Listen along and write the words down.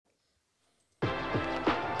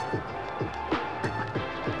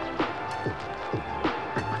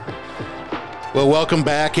Well, welcome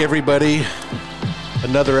back, everybody.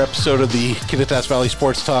 Another episode of the Kittitas Valley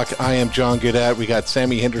Sports Talk. I am John Goodat. We got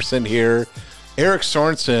Sammy Henderson here. Eric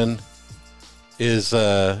Sorensen is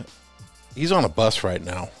he's on a bus right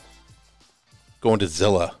now, going to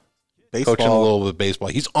Zilla, Baseball. coaching a little bit of baseball.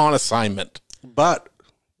 He's on assignment. But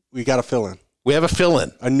we got a fill-in. We have a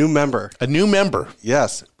fill-in, A new member. a new member.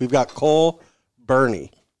 Yes. We've got Cole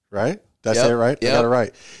Burney, right? Did I say it right? I got it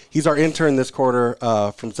right. He's our intern this quarter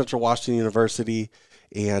from Central Washington University,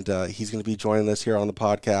 and he's going to be joining us here on the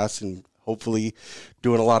podcast and hopefully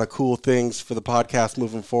doing a lot of cool things for the podcast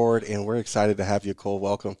moving forward, and we're excited to have you, Cole.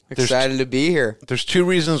 Welcome. Excited to be here. There's two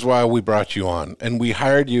reasons why we brought you on, and we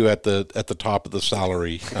hired you at the top of the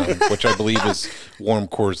salary, which I believe is warm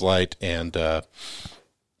Coors Light and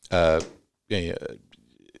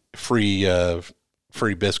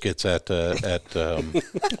free biscuits at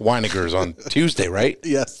Weiniger's on Tuesday, right?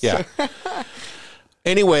 Yes. Yeah.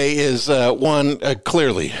 Anyway, is one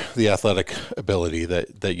clearly the athletic ability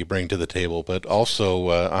that you bring to the table, but also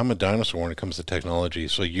I'm a dinosaur when it comes to technology.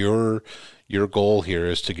 So your goal here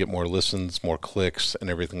is to get more listens, more clicks, and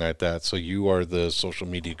everything like that. So you are the social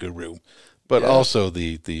media guru, but also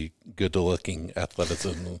the good-looking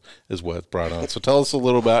athleticism is what brought on. So tell us a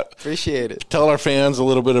little about. Appreciate it. Tell our fans a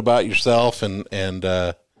little bit about yourself and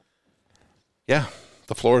yeah.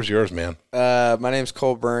 The floor is yours, man. My name's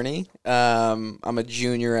Cole Burney. I'm a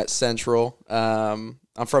junior at Central. I'm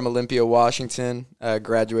from Olympia, Washington.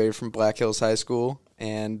 Graduated from Black Hills High School,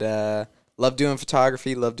 and love doing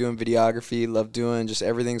photography, love doing videography, love doing just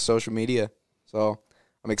everything social media. So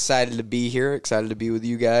I'm excited to be here, excited to be with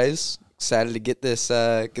you guys, excited to get this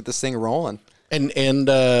thing rolling. And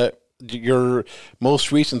your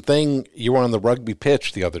most recent thing, you were on the rugby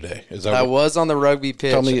pitch the other day. Is that? I was on the rugby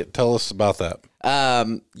pitch. Tell us about that.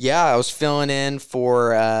 I was filling in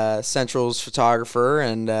for Central's photographer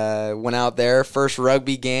and went out there. First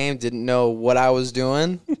rugby game, didn't know what I was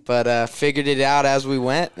doing, but figured it out as we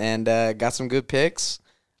went and got some good pics.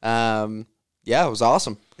 It was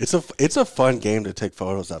awesome. It's a fun game to take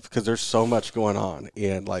photos of because there's so much going on,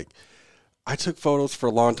 and like I took photos for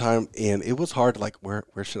a long time, and it was hard. Like, where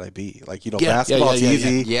should I be? Like, basketball's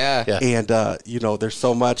easy, and there's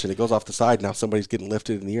so much, and it goes off the side. Now somebody's getting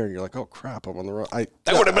lifted in the air, and you're like, oh crap, I'm on the road.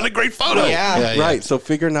 That would have been a great photo. Right. So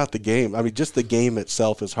figuring out the game. I mean, just the game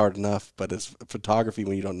itself is hard enough, but as photography,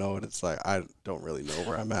 when you don't know it, it's like I don't really know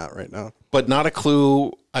where I'm at right now. But not a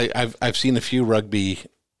clue. I've seen a few rugby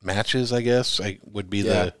matches. I guess I would be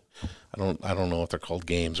the. I don't know if they're called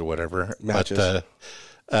games or whatever. Matches.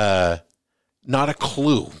 But not a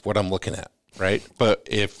clue what I'm looking at, right? But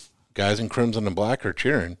if guys in crimson and black are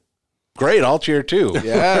cheering, great, I'll cheer too.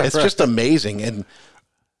 Yeah, it's just amazing. And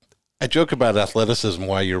I joke about athleticism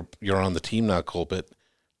while you're on the team now, Cole, but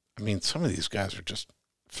I mean, some of these guys are just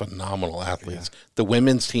phenomenal athletes. Yeah. The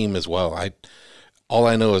women's team as well. All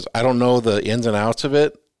I know is I don't know the ins and outs of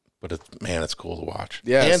it, but it's cool to watch.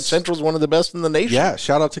 Yeah, and Central's one of the best in the nation. Yeah,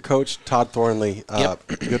 shout out to Coach Todd Thornley,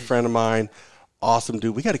 good friend of mine. Awesome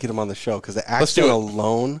dude. We got to get him on the show because the accent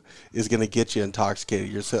alone is going to get you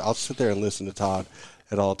intoxicated. I'll sit there and listen to Todd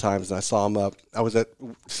at all times. And I saw him up.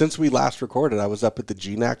 Since we last recorded, I was up at the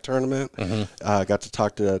GNAC tournament. Mm-hmm. Got to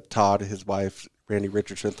talk to Todd, his wife, Randy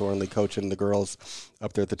Richardson Thornley, coaching the girls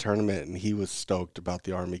up there at the tournament, and he was stoked about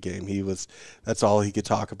the Army game. That's all he could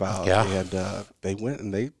talk about. Yeah. And they went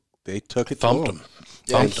and they took it, thumped to him. him.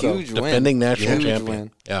 Yeah, huge win. Defending national Huge champion.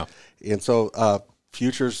 win. Yeah. And so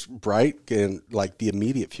future's bright, and like the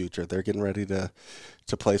immediate future, they're getting ready to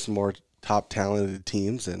play some more top talented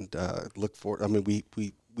teams and look forward. I mean,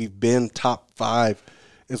 we've been top 5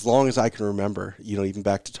 as long as I can remember. Even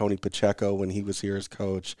back to Tony Pacheco when he was here as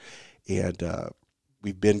coach, and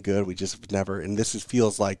we've been good. We just never. And this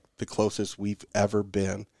feels like the closest we've ever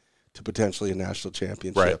been to potentially a national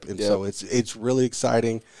championship. Right. And so it's really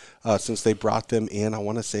exciting since they brought them in. I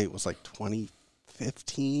want to say it was like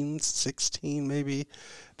 2015, 16 maybe,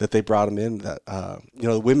 that they brought them in. That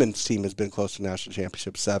the women's team has been close to national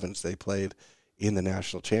championship 7. So they played in the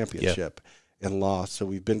national championship and lost. So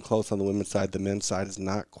we've been close on the women's side. The men's side has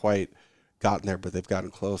not quite gotten there, but they've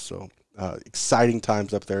gotten close. So exciting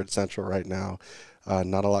times up there at Central right now.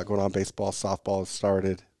 Not a lot going on. Baseball, softball has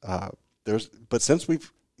started. But since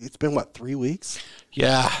it's been 3 weeks?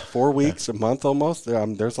 Yeah. 4 weeks, a month almost.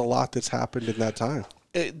 There's a lot that's happened in that time.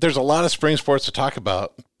 There's a lot of spring sports to talk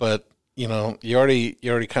about, but you already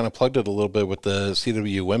kind of plugged it a little bit with the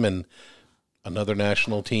CW women. Another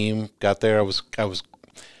national team got there.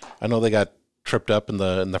 I know they got tripped up in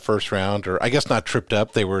the first round, or I guess not tripped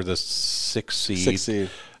up. They were the 6th seed.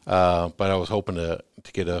 But I was hoping to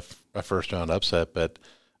get a first round upset. But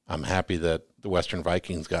I'm happy that the Western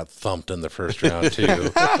Vikings got thumped in the first round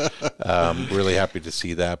too. Really happy to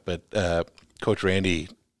see that. But Coach Randy,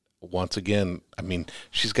 once again, I mean,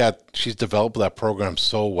 she's developed that program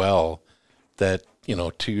so well that,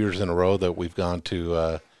 2 years in a row that we've gone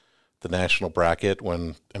to the national bracket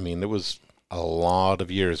when, I mean, it was a lot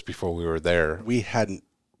of years before we were there. We hadn't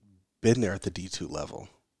been there at the D2 level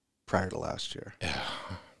prior to last year. Yeah.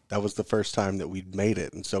 That was the first time that we'd made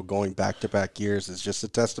it. And so going back-to-back years is just a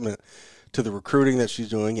testament to the recruiting that she's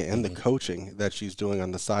doing and the coaching that she's doing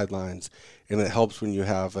on the sidelines. And it helps when you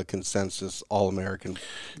have a consensus All-American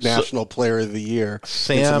National Player of the Year.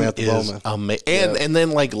 Sam is amazing. And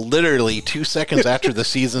then, like, literally 2 seconds after the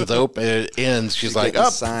season's ends, she's like,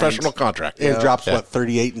 professional contract. And drops,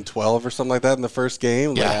 38 and 12 or something like that in the first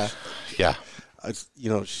game? Yeah. Yeah. It's,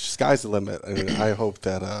 sky's the limit. I mean, I hope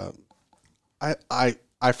that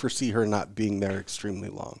I foresee her not being there extremely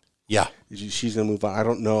long. Yeah. She's going to move on. I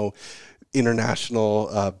don't know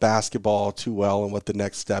international basketball too well and what the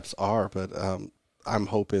next steps are, but I'm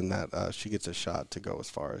hoping that she gets a shot to go as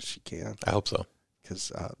far as she can. I hope so.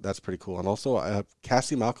 Because that's pretty cool. And also,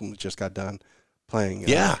 Cassie Malcolm just got done playing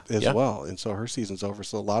as well. And so her season's over.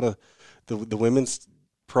 So a lot of the women's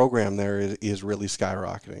program there is really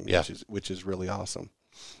skyrocketing, which is really awesome.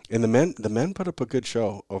 And the men put up a good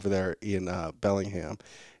show over there in Bellingham,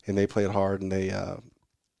 and they played hard, and they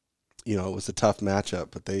it was a tough matchup,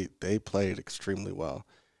 but they played extremely well,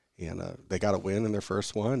 and they got a win in their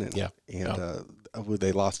first one, and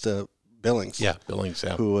they lost to Billings. Yeah, Billings,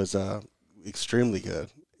 who was extremely good,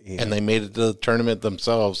 and they made it to the tournament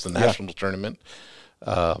themselves, the national tournament.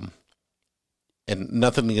 And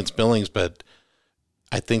nothing against Billings, but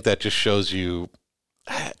I think that just shows you.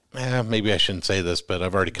 Maybe I shouldn't say this, but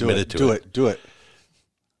I've already committed to it. Do it.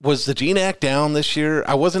 Was the GNAC down this year?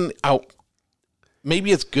 I wasn't out.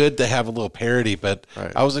 Maybe it's good to have a little parity, but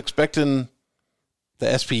I was expecting the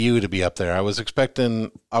SPU to be up there. I was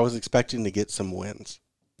expecting to get some wins.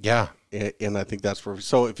 Yeah, and I think that's where.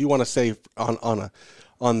 So if you want to say on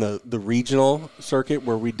the regional circuit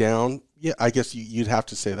where we down, I guess you'd have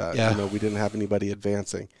to say that. Yeah. We didn't have anybody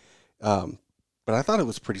advancing, but I thought it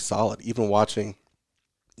was pretty solid. Even watching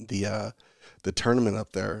the tournament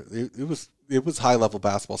up there, it was high level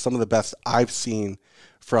basketball. Some of the best I've seen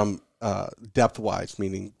from depth wise,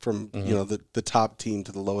 meaning from the top team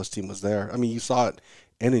to the lowest team was there. I mean, you saw it.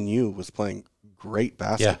 NNU was playing great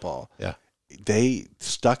basketball. Yeah. They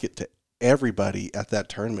stuck it to everybody at that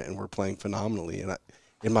tournament and were playing phenomenally. And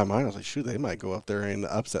in my mind, I was like, shoot, they might go up there and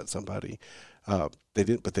upset somebody. They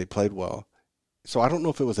didn't, but they played well. So I don't know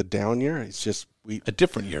if it was a down year. It's just a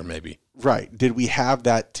different year, maybe. Right. Did we have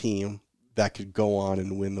that team that could go on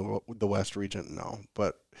and win the West region? No,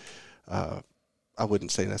 but I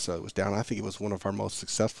wouldn't say necessarily it was down. I think it was one of our most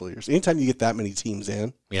successful years. Anytime you get that many teams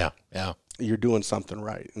in, you're doing something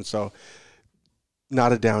right. And so,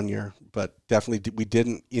 not a down year, but definitely we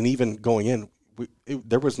didn't. And even going in,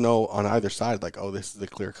 there was no on either side like, oh, this is the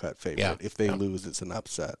clear-cut favorite. Yeah. If they lose, it's an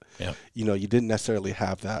upset. Yeah. You didn't necessarily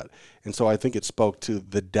have that. And so I think it spoke to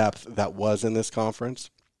the depth that was in this conference,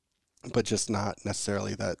 but just not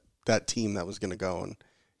necessarily that team that was going to go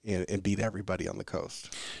and beat everybody on the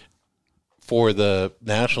coast. For the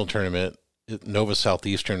national tournament, Nova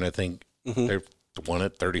Southeastern, I think they're won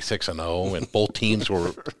it 36-0, and both teams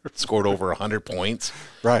were scored over 100 points.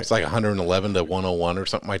 Right. It's like 111 to 101 or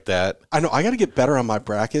something like that. I know. I got to get better on my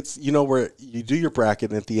brackets. Where you do your bracket,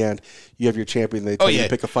 and at the end, you have your champion. They tell you to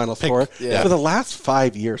pick a final score. Yeah. For the last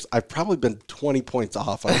 5 years, I've probably been 20 points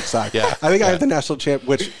off on the side. Yeah. I think I have the national champ,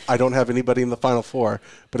 which I don't have anybody in the final four,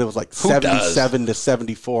 but it was like 77 to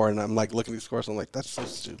 74, and I'm like looking at the scores, and I'm like, that's so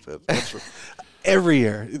stupid. Every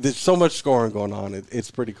year, there's so much scoring going on.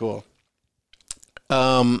 It's pretty cool.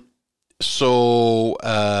 So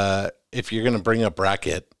if you're going to bring up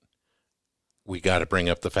bracket, we got to bring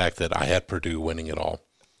up the fact that I had Purdue winning it all.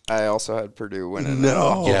 I also had Purdue winning it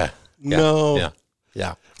all. Yeah.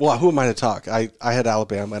 Well, who am I to talk? I had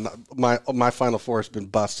Alabama, and my Final Four has been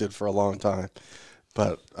busted for a long time,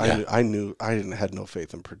 but I had no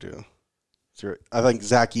faith in Purdue. I think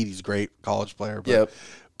Zach Edey's a great college player, but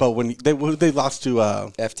but when they lost to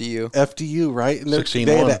FDU, right? And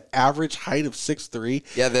they had an average height of 6'3".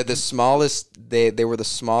 Yeah, they're the smallest. They were the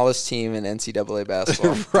smallest team in NCAA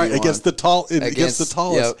basketball. Right, against the tallest.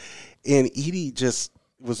 Yep. And Edey just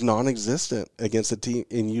was non-existent against a team,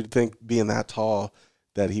 and you'd think being that tall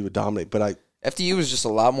that he would dominate. But FDU was just a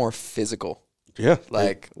lot more physical. Yeah,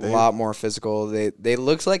 a lot more physical. They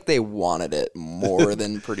looked like they wanted it more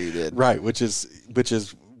than Purdue did. Right, which is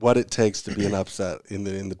what it takes to be an upset in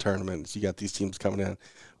the tournament. You got these teams coming in.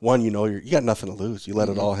 One, you got nothing to lose. You let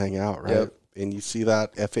it all hang out, right? Yep. and you see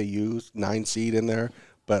that FAU's 9 seed in there,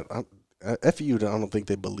 but FAU, I don't think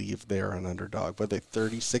they believe they're an underdog, but they're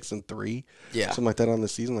 36-3, something like that on the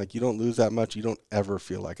season. Like, you don't lose that much, you don't ever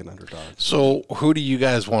feel like an underdog. So who do you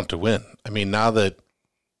guys want to win? I mean, now that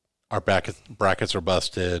our brackets are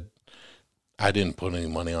busted, I didn't put any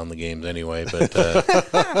money on the games anyway, but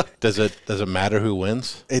does it matter who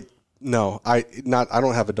wins? No, I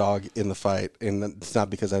don't have a dog in the fight, and it's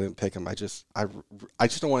not because I didn't pick them. I just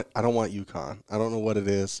don't want UConn. I don't know what it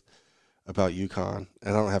is about UConn,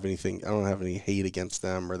 and I don't have any hate against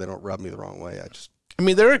them, or they don't rub me the wrong way. I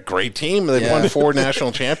mean, they're a great team. They've won 4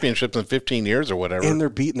 national championships in 15 years or whatever. And they're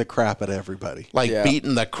beating the crap out of everybody.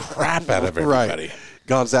 Beating the crap out of everybody. Right.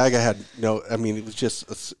 Gonzaga had it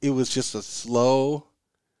was just a slow,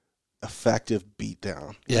 effective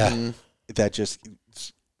beatdown. Yeah. That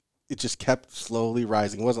it just kept slowly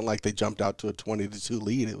rising. It wasn't like they jumped out to a 20-2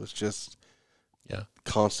 lead. It was just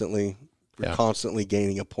constantly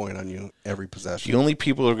gaining a point on you every possession. The only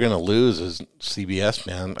people who are going to lose is CBS,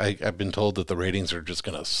 man. I've been told that the ratings are just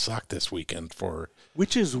going to suck this weekend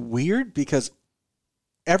which is weird because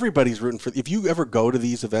everybody's rooting for. If you ever go to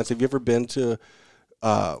these events, have you ever been to?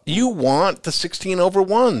 You want the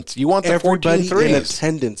 16-over-1s. You want the 14-3s. Everybody in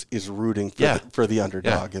attendance is rooting for the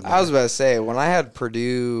underdog. I was about to say, when I had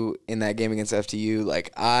Purdue in that game against FTU,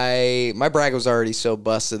 my bracket was already so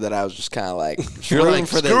busted that I was just kind of like, you're like,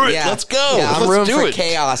 screw it, let's go. Yeah, I'm rooting for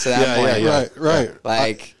chaos at that point.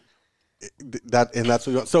 Right. That's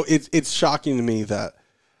what. So it's shocking to me that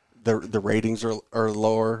the ratings are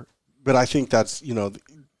lower, but I think that's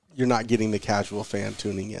you're not getting the casual fan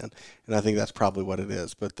tuning in, and I think that's probably what it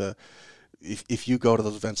is. But if you go to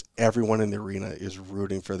those events, everyone in the arena is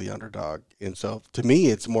rooting for the underdog, and so to me,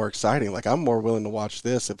 it's more exciting. Like, I'm more willing to watch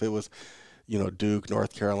this if it was, Duke,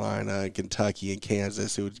 North Carolina, Kentucky, and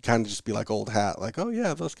Kansas. It would kind of just be like old hat, like, oh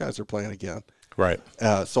yeah, those guys are playing again. Right.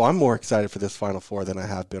 So I'm more excited for this Final Four than I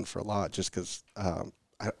have been for a lot, just because I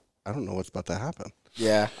don't know what's about to happen.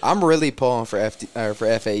 Yeah, I'm really pulling for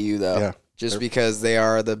FAU though. Yeah. Just because they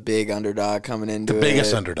are the big underdog coming into it. The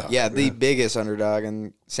biggest underdog. Yeah, the biggest underdog.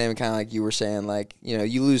 And same kind of like you were saying, like,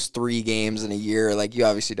 you lose 3 games in a year, like, you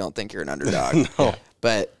obviously don't think you're an underdog. No.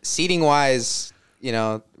 But seeding-wise,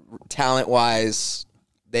 talent-wise,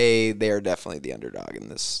 they are definitely the underdog in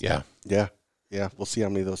this. Yeah. Yeah. Yeah. We'll see how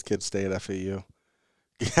many of those kids stay at FAU.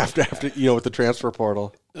 After with the transfer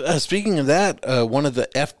portal. Speaking of that, one of the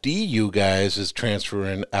FDU guys is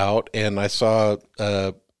transferring out, and I saw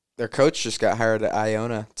their coach just got hired at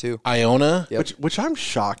Iona too. Iona, yep. which I'm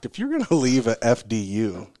shocked. If you're going to leave at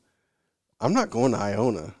FDU, I'm not going to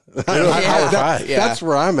Iona. That's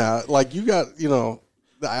where I'm at. Like, you got,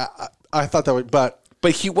 I thought that way, but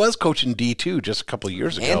he was coaching D2 just a couple of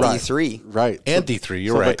years ago, and D3, right? And D3,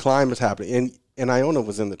 you're right. The climb is happening, and Iona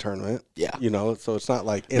was in the tournament. Yeah, so it's not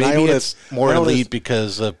like maybe Iona's it's more elite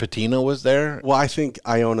because Patino was there. Well, I think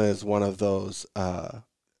Iona is one of those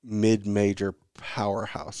mid-major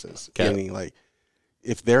powerhouses. Okay. Meaning, like,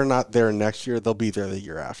 if they're not there next year, they'll be there the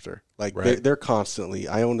year after. Like, they're constantly,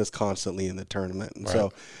 Iona's constantly in the tournament, and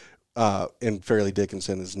so and Fairleigh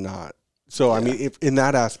Dickinson is not. So I mean, if in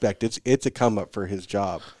that aspect, it's a come up for his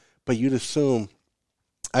job. But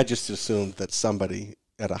I just assumed that somebody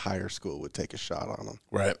at a higher school would take a shot on him.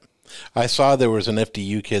 Right. I saw there was an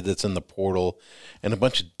FDU kid that's in the portal, and a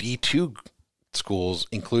bunch of D2 schools,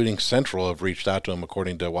 including Central, have reached out to him,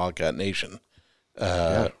 according to Wildcat Nation.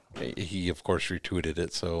 He, of course, retweeted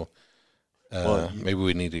it, so maybe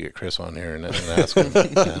we need to get Chris on here and ask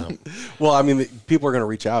him. Well, I mean, people are going to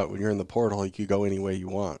reach out. When you're in the portal, you could go any way you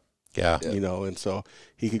want. Yeah. And so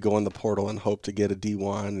he could go in the portal and hope to get a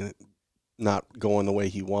D1 and not going the way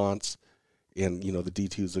he wants, and, the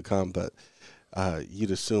D2s will come, but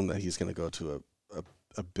you'd assume that he's going to go to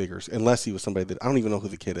a bigger, unless he was somebody that I don't even know who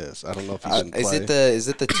the kid is. I don't know if he's in play.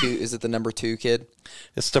 Is it the number 2 kid?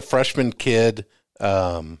 It's the freshman kid.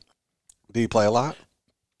 Did he play a lot?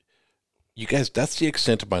 You guys, that's the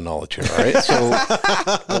extent of my knowledge here. All right, so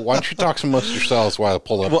why don't you talk amongst yourselves while I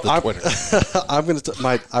pull up the Twitter? I'm going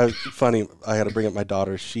to. Funny, I had to bring up my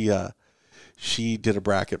daughter. She did a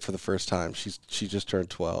bracket for the first time. She just turned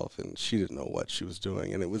 12, and she didn't know what she was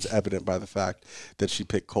doing, and it was evident by the fact that she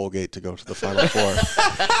picked Colgate to go to the Final Four.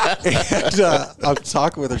 And I'm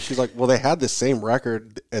talking with her. She's like, "Well, they had the same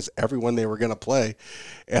record as everyone they were going to play,"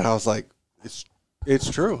 and I was like,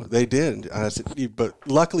 "It's true, they did." And I said, "But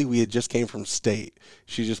luckily, we had just came from state.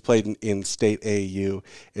 She just played in state AAU,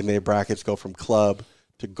 and their brackets go from club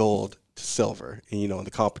to gold to silver, and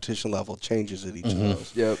the competition level changes at each of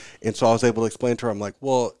those. Yep. And so I was able to explain to her, I'm like,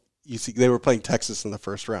 well, you see, they were playing Texas in the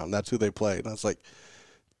first round. That's who they played. And I was like,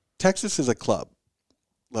 Texas is a club.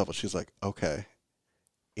 level. She's like, okay.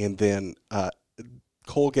 And then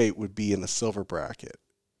Colgate would be in the silver bracket,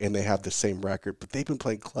 and they have the same record, but they've been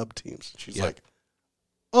playing club teams. She's like,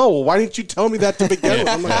 oh, well, why didn't you tell me that to begin with?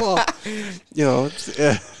 I'm like, well, it's,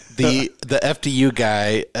 the FDU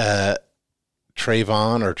guy,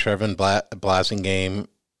 Trevin Blasingame,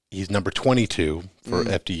 he's number 22 for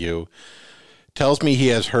FDU, tells me he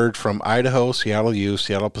has heard from Idaho, Seattle U,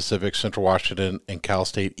 Seattle Pacific, Central Washington, and Cal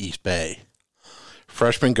State East Bay.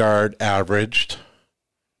 Freshman guard averaged,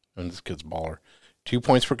 and this kid's a baller, 2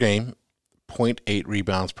 points per game, 0.8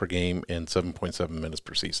 rebounds per game, and 7.7 minutes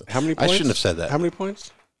per season. How many points? I shouldn't have said that. How many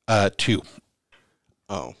points? 2.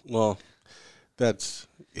 Oh, well, that's,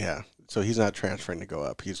 yeah. So he's not transferring to go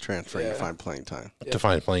up. He's transferring to find playing time. To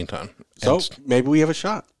find playing time. So maybe we have a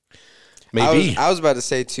shot. Maybe. I was about to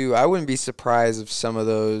say, too, I wouldn't be surprised if some of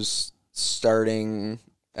those starting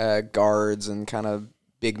guards and kind of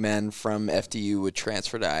big men from FDU would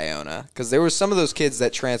transfer to Iona. Because there were some of those kids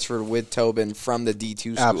that transferred with Tobin from the D2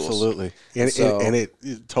 schools. Absolutely. And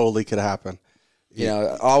it totally could happen.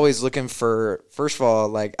 Always looking for, first of all,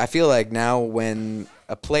 like, I feel like now when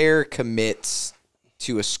a player commits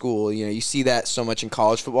to a school, you see that so much in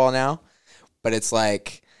college football now, but it's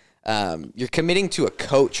like you're committing to a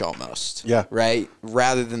coach almost, right?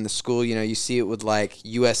 Rather than the school. You see it with like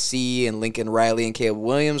USC and Lincoln Riley and Caleb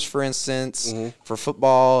Williams, for instance, for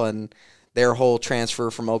football, and their whole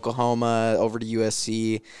transfer from Oklahoma over to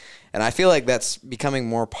USC, and I feel like that's becoming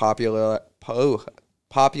more popularized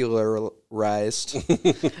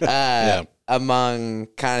among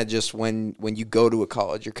kind of just when you go to a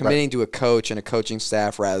college, you're committing to a coach and a coaching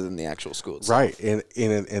staff rather than the actual school itself. Right,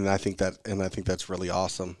 and I think that's really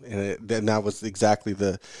awesome, and that was exactly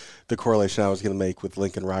the correlation I was going to make with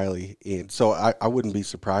Lincoln Riley, and so I wouldn't be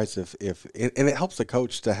surprised if and it helps the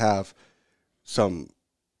coach to have some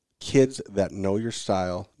kids that know your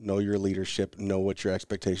style, know your leadership, know what your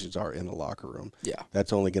expectations are in the locker room. Yeah,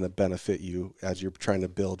 that's only going to benefit you as you're trying to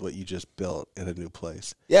build what you just built in a new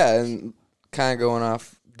place. Yeah, and kind of going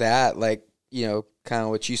off that, like, kind of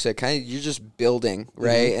what you said, kind of you're just building,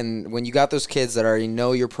 right? And when you got those kids that already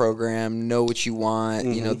know your program, know what you want,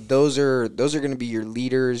 those are going to be your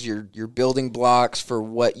leaders, your building blocks for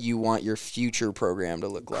what you want your future program to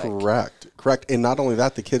look like. Correct. And not only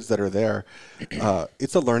that, the kids that are there,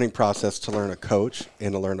 it's a learning process to learn a coach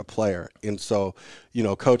and to learn a player. And so,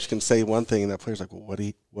 coach can say one thing and that player's like, well,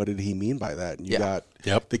 what did he mean by that? And you got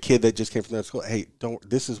the kid that just came from that school, hey,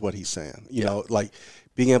 this is what he's saying. You know, like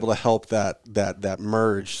being able to help that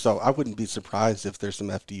merge. So I wouldn't be surprised if there's some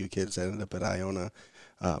FDU kids that ended up at Iona.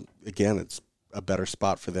 Again, it's a better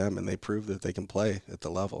spot for them, and they prove that they can play at the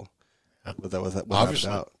level without a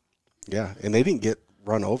doubt. Yeah, and they didn't get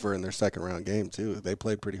run over in their second round game too. They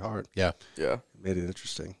played pretty hard. Yeah. Made it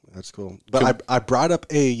interesting. That's cool. But I brought up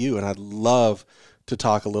AAU, and I'd love to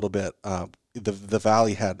talk a little bit. The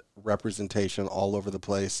Valley had representation all over the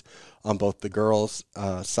place on both the girls'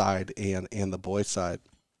 side and the boys' side.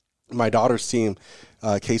 My daughter's team,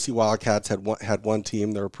 Casey Wildcats, had one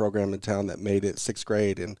team. They were a program in town that made it 6th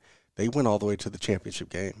grade, and they went all the way to the championship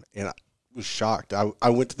game. And I was shocked. I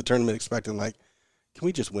went to the tournament expecting, like, can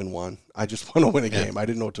we just win one? I just want to win a game. I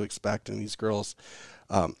didn't know what to expect, and these girls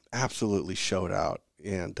absolutely showed out.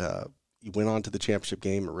 And you went on to the championship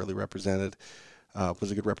game and really represented.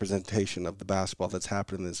 Was a good representation of the basketball that's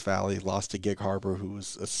happened in this valley. Lost to Gig Harbor, who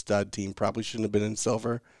was a stud team. Probably shouldn't have been in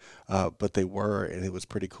silver, but they were, and it was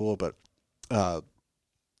pretty cool. But Cle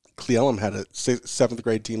Elum had a 7th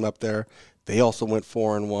grade team up there. They also went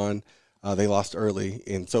 4-1. They lost early,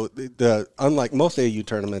 and so unlike most AAU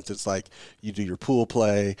tournaments, it's like you do your pool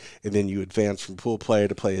play, and then you advance from pool play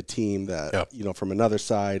to play a team that from another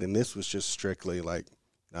side. And this was just strictly like,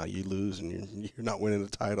 now you lose and you're not winning the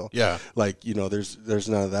title. Yeah, like there's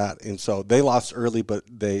none of that. And so they lost early, but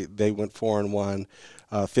they went 4-1.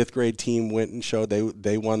 5th grade team went and showed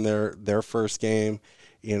they won their first game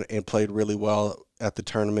and played really well at the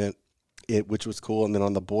tournament, which was cool. And then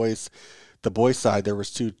on the boys side, there was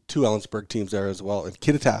two Ellensburg teams there as well. And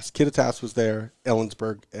Kittitas was there.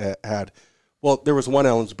 Ellensburg there was one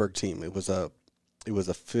Ellensburg team. It was a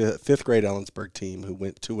 5th grade Ellensburg team who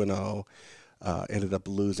went 2-0. Ended up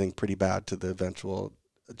losing pretty bad to the eventual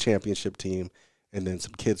championship team. And then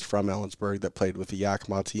some kids from Ellensburg that played with the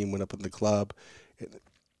Yakima team went up in the club.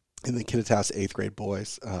 And then Kittitas 8th grade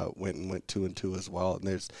boys went 2-2 as well. And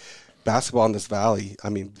there's basketball in this valley,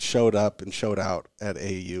 showed up and showed out at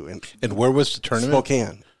AAU. And where was the tournament?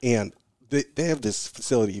 Spokane. And they have this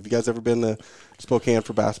facility. Have you guys ever been to Spokane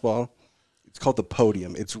for basketball? It's called the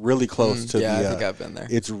Podium. It's really close to I think I've been there.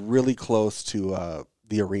 It's really close to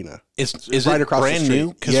the arena. Is right it across brand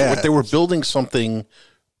new? Because they were building something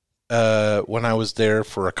when I was there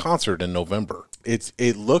for a concert in November.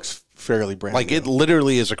 It looks fairly brand Like new. it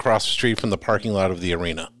literally is across the street from the parking lot of the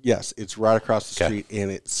arena. Yes, it's right across the Okay. street, and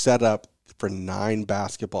it's set up for 9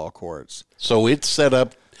 basketball courts. So it's set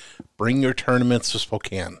up. Bring your tournaments to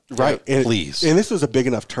Spokane, Right, and, please. And this was a big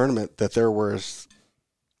enough tournament that there was,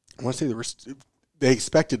 I want to say they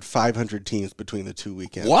expected 500 teams between the 2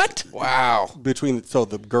 weekends. What? Wow. So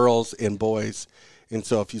the girls and boys, and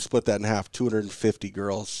so if you split that in half, 250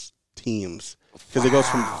 girls teams, because it goes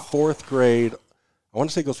from 4th grade. I want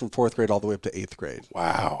to say it goes from 4th grade all the way up to 8th grade.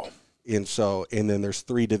 Wow. And then there's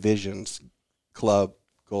 3 divisions: club,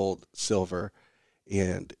 gold, silver.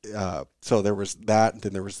 And so there was that. And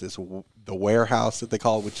then there was the warehouse that they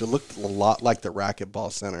call it, which looked a lot like the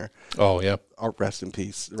racquetball center. Oh, yeah. Rest in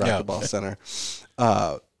peace, racquetball center.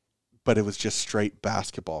 But it was just straight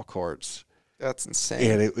basketball courts. That's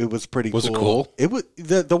insane. And it was pretty cool. Was it cool? It was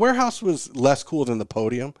the warehouse was less cool than the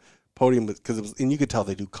podium. Because it was, and you could tell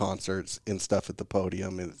they do concerts and stuff at the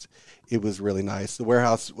podium, and it was really nice. The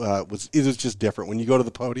warehouse was just different. When you go to the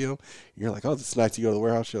podium, you're like, oh, this is nice. You go to the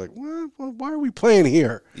warehouse, you're like, what? Why are we playing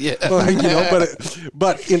here? Yeah.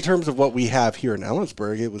 But in terms of what we have here in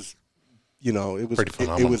Ellensburg, it was Pretty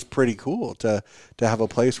phenomenal. it was pretty cool to have a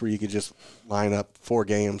place where you could just line up 4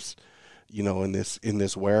 games, in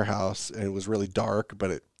this warehouse, and it was really dark,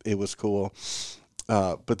 but it was cool.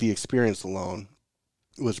 But the experience alone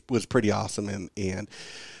was pretty awesome, and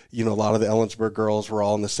a lot of the Ellensburg girls were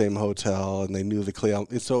all in the same hotel, and they knew the Cleo.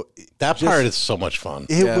 And so That part is so much fun.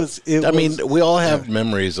 I mean, we all have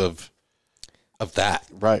memories of that.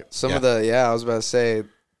 right. Some of I was about to say,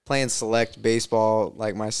 playing select baseball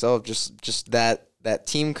like myself, just that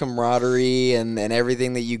team camaraderie and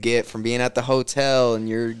everything that you get from being at the hotel, and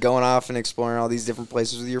you're going off and exploring all these different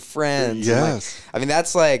places with your friends. Yes. And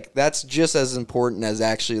that's just as important as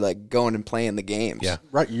actually like going and playing the games. Yeah.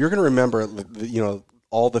 Right. You're going to remember,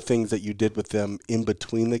 all the things that you did with them in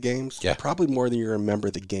between the games. Yeah. Probably more than you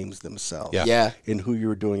remember the games themselves. Yeah. Yeah. And who you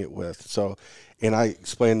were doing it with. So, and I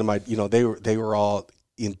explained to my, they were all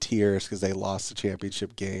in tears because they lost the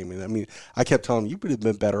championship game. And I mean, I kept telling them, you would have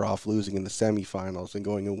been better off losing in the semifinals and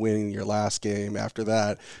going and winning your last game after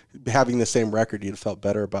that. Having the same record, you'd have felt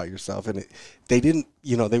better about yourself. And they didn't,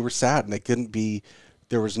 they were sad, and they couldn't be,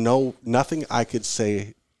 there was nothing I could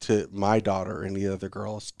say to my daughter or any other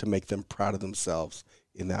girls to make them proud of themselves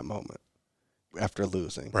in that moment after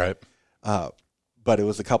losing. Right. But it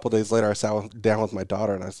was a couple days later, I sat down with my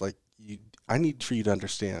daughter, and I was like, I need for you to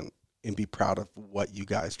understand and be proud of what you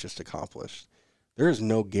guys just accomplished. There is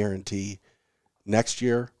no guarantee next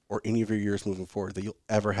year or any of your years moving forward that you'll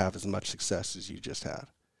ever have as much success as you just had.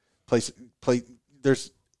 I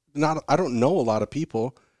don't know a lot of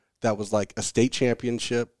people that was like a state champion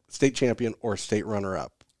or state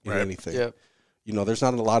runner-up in anything. Yep. There's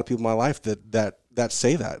not a lot of people in my life that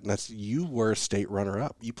say that. And you were a state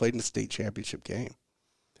runner-up. You played in a state championship game,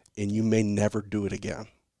 and you may never do it again.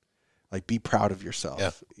 Like, be proud of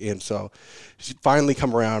yourself. Yeah. And so she finally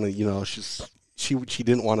come around, and she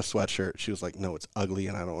didn't want a sweatshirt. She was like, no, it's ugly,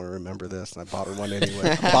 and I don't want to remember this. And I bought her one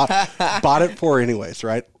anyway. bought it for her anyways,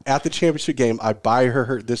 right? At the championship game, I buy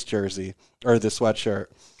her this jersey or this sweatshirt,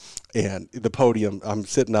 and the podium. I'm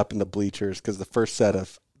sitting up in the bleachers because the first set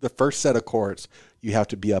of courts, you have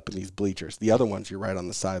to be up in these bleachers. The other ones, you're right on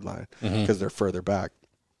the sideline because they're further back.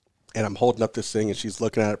 And I'm holding up this thing, and she's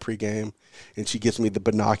looking at it pregame, and she gives me the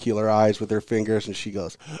binocular eyes with her fingers, and she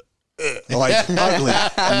goes, like, ugly.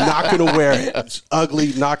 I'm not going to wear it. It's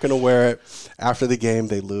ugly, not going to wear it. After the game,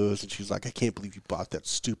 they lose, and she's like, I can't believe you bought that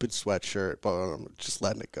stupid sweatshirt, but I'm just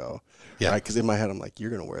letting it go. Yeah. Right? Because in my head, I'm like, you're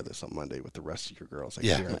going to wear this on Monday with the rest of your girls. I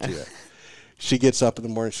Yeah. guarantee it. She gets up in the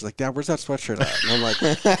morning, she's like, Dad, where's that sweatshirt at? And I'm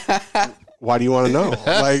like, why do you want to know?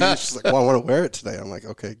 Like, she's like, well, I want to wear it today. I'm like,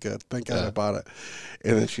 okay, good. Thank God I bought it.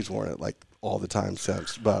 And then she's worn it like all the time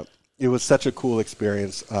since. But it was such a cool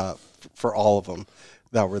experience for all of them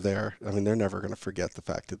that were there. I mean, they're never going to forget the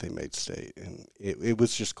fact that they made state. And it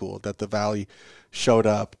was just cool that the Valley showed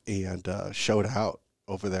up and showed out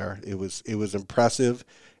over there. It was impressive.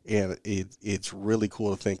 And it's really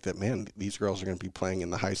cool to think that, man, these girls are going to be playing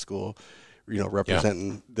in the high school,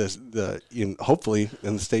 representing hopefully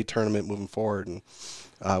in the state tournament moving forward. And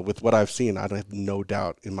with what I've seen, I have no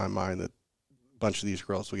doubt in my mind that a bunch of these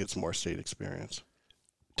girls will get some more state experience.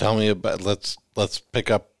 Tell me about, let's pick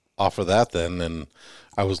up off of that then. And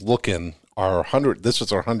I was looking, this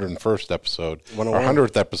is our 101st episode. 101. Our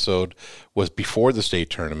 100th episode was before the state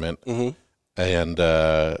tournament. Mm-hmm. And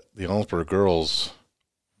the Ellensburg girls,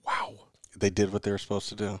 wow. They did what they were supposed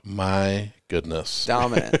to do. My goodness.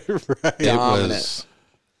 Dominant. Right. It was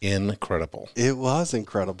incredible. It was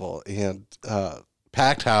incredible. And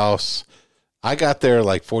packed house. I got there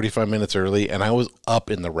like 45 minutes early, and I was up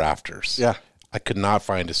in the rafters. Yeah. I could not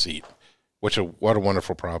find a seat, what a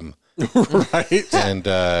wonderful problem. Right.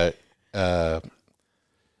 And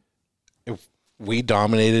we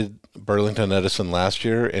dominated Burlington Edison last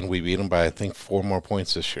year, and we beat them by, I think, 4 more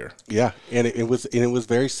points this year. Yeah. And it was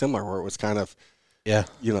very similar, where it was kind of, Yeah.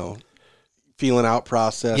 feeling out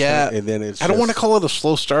process. Yeah. And then it's I don't want to call it a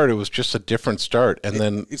slow start. It was just a different start. And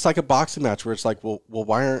then it's like a boxing match where it's like, well,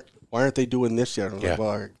 why aren't they doing this yet? Yeah. Like,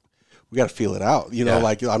 well, we got to feel it out. Yeah.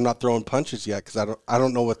 Like I'm not throwing punches yet because I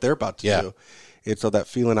don't know what they're about to do. And so that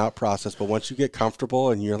feeling out process. But once you get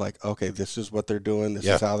comfortable and you're like, okay, this is what they're doing. This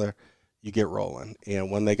is how you get rolling.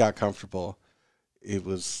 And when they got comfortable, it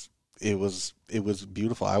was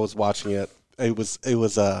beautiful. I was watching it. I was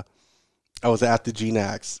at the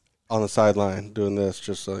GNAX on the sideline doing this,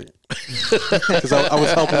 just like, because I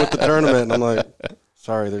was helping with the tournament, and I'm like,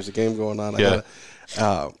 sorry, there's a game going on.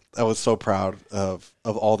 I was so proud of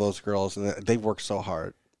all those girls, and they worked so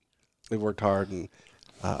hard. They worked hard, and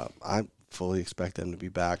I fully expect them to be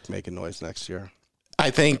back making noise next year. I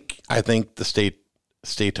think the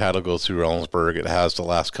state title goes through Ellensburg. It has the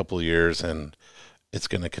last couple of years, and it's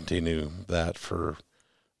going to continue that for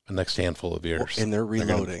the next handful of years. And they're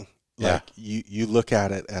reloading. You look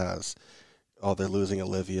at it as, they're losing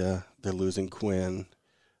Olivia, they're losing Quinn,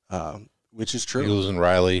 which is true. You're losing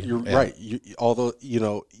Riley. You're right. Although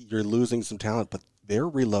you're losing some talent, but they're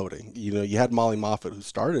reloading. You had Molly Moffitt, who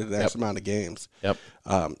started an X amount of games. Yep.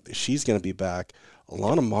 She's going to be back.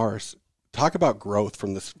 Alana Mars, talk about growth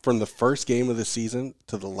from the first game of the season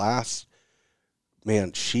to the last.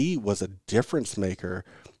 Man, she was a difference maker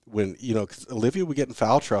when, 'cause Olivia would get in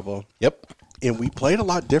foul trouble. Yep. And we played a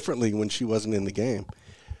lot differently when she wasn't in the game.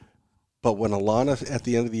 But when Alana at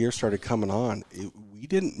the end of the year started coming on, we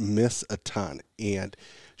didn't miss a ton. And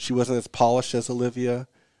she wasn't as polished as Olivia.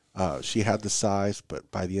 She had the size,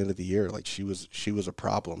 but by the end of the year, like she was a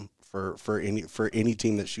problem for any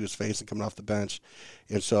team that she was facing coming off the bench.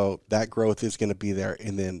 And so that growth is going to be there.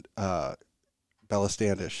 And then Bella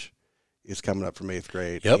Standish is coming up from 8th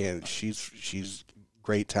grade. Yep. And she's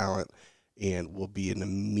great talent and will be an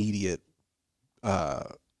immediate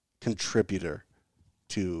contributor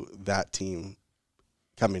to that team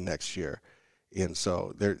coming next year. And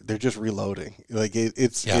so they're just reloading. Like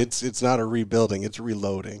it's not a rebuilding, it's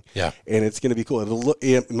reloading. Yeah. And it's going to be cool.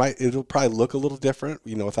 It'll probably look a little different,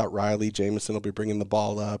 without Riley. Jameson will be bringing the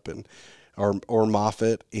ball up, and or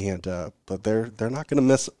Moffitt, and but they're not going to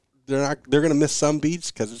miss. They're going to miss some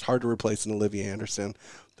beats because it's hard to replace an Olivia Anderson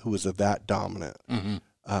who is that dominant. Mm-hmm.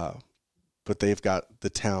 But they've got the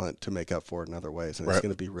talent to make up for it in other ways, and it's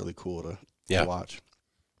going to be really cool to watch.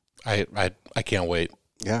 I can't wait.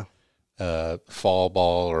 Yeah. Fall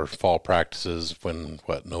ball or fall practices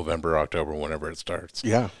November, October, whenever it starts.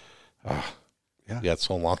 Yeah. Yeah. You got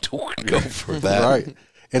so long to go for that. Right.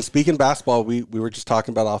 And speaking basketball, we were just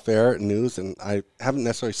talking about off air news, and I haven't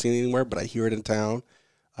necessarily seen it anywhere, but I hear it in town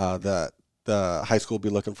that the high school will be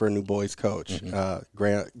looking for a new boys coach.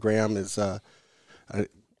 Mm-hmm. Graham is a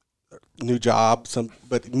new job,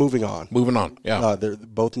 but moving on. Yeah. They're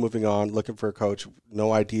both moving on, looking for a coach.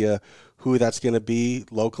 No idea who that's going to be.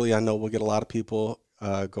 Locally, I know we'll get a lot of people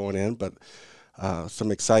going in, but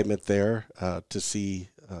some excitement there to see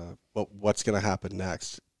what's going to happen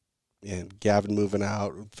next. And Gavin moving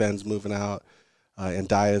out, Fenn's moving out, and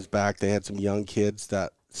Daya's back. They had some young kids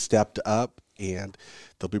that stepped up, and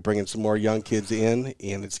they'll be bringing some more young kids in,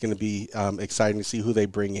 and it's going to be exciting to see who they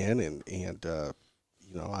bring in. And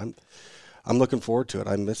I'm looking forward to it.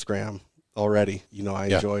 I miss Graham already. I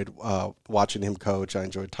enjoyed watching him coach. I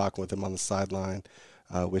enjoyed talking with him on the sideline.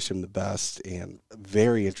 Wish him the best, and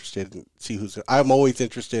very interested in see who's. I'm always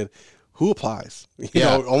interested who applies. You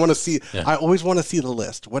know, I want to see. Yeah. I always want to see the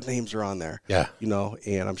list. What names are on there? Yeah.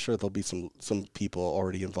 And I'm sure there'll be some people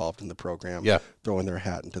already involved in the program. Yeah. Throwing their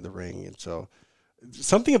hat into the ring, and so.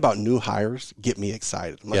 Something about new hires get me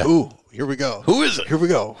excited. I'm like, ooh, here we go. Who is it? Here we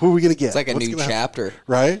go. Who are we going to get? It's like a new chapter.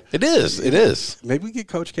 Right? It is. It is. Maybe we get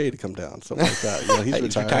Coach K to come down, something like that.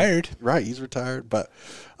 He's retired. Right, he's retired. But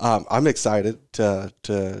I'm excited to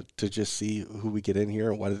just see who we get in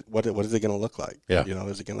here and what is it going to look like. Yeah.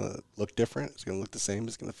 Is it going to look different? Is it going to look the same?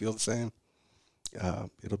 Is it going to feel the same?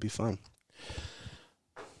 It'll be fun.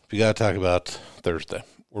 We got to talk about Thursday.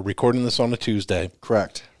 We're recording this on a Tuesday.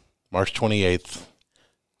 Correct. March 28th.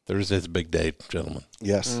 Thursday's a big day, gentlemen.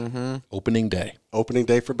 Yes. Mm-hmm. Opening day. Opening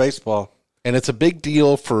day for baseball. And it's a big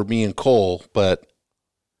deal for me and Cole, but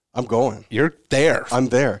I'm going. You're there. I'm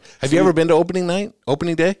there. Have you ever been to opening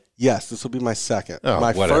day? Yes, this will be my second. Oh,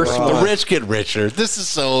 my whatever. first The one. rich get richer. This is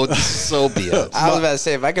so BS. I was about to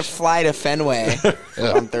say, if I could fly to Fenway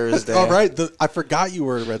on Thursday. All right, I forgot you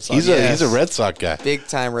were a Red Sox. He's a Red Sox guy. Big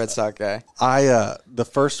time Red Sox guy. The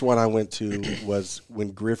first one I went to was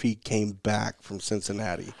when Griffey came back from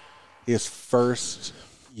Cincinnati. His first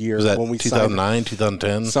year Was that when we 2009,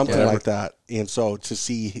 2010? something whatever? like that. And so to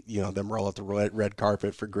see them roll out the red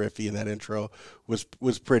carpet for Griffey in that intro was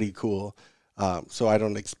pretty cool. So I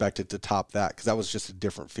don't expect it to top that because that was just a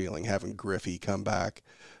different feeling having Griffey come back.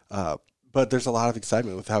 But there's a lot of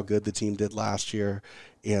excitement with how good the team did last year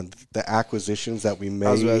and the acquisitions that we made.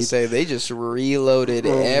 I was about to say, they just reloaded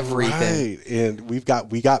everything. Right. And we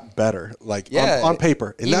got better, on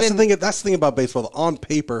paper. And that's Even- the thing about baseball. On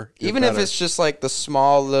paper, you're Even if better. it's just like the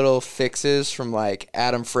small little fixes from like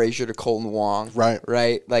Adam Frazier to Colton Wong.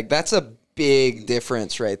 Right. Like that's a big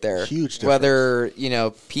difference right there. Huge difference. Whether,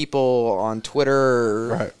 people on Twitter or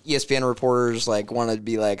Right. ESPN reporters want to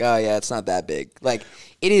be like, oh yeah, it's not that big. Like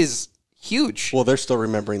it is huge. Well, they're still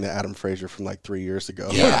remembering the Adam Frazier from 3 years ago.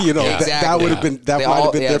 Yeah. That would have been might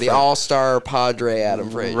have been different. the all-star Padre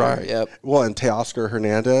Adam Frazier. Right. Yep. Well, and Teoscar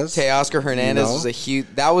Hernandez. Teoscar Hernandez was a huge.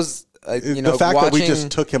 That was the fact that we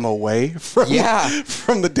just took him away from Yeah.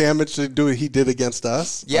 from the damage he did against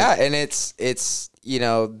us. Yeah, and it's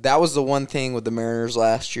that was the one thing with the Mariners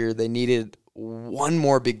last year. They needed one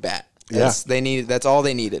more big bat. That's all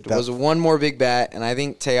they needed was one more big bat, and I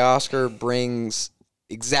think Teoscar brings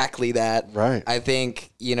exactly that. Right. I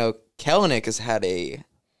think Kelenic has had a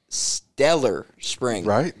stellar spring.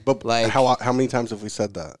 Right. But Like- how many times have we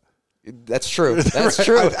said that? That's true. That's Right?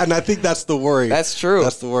 true. And I think that's the worry. That's true.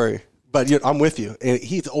 That's the worry. But I'm with you. And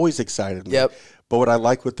he's always excited me. Yep. But what I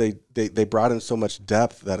like what they brought in so much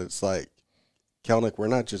depth that it's like, Kelenic, we're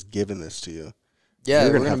not just giving this to you. Yeah,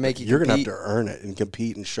 You're we're gonna gonna make you. You're gonna have compete. to earn it and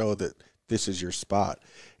compete and show that this is your spot.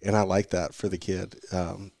 And I like that for the kid.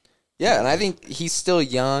 Yeah, and I think he's still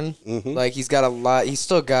young. Mhm. Like he's got a lot. He's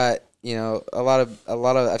still got a lot of.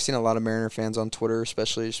 I've seen a lot of Mariner fans on Twitter,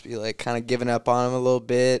 especially, just be like kind of giving up on him a little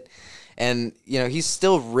bit. And he's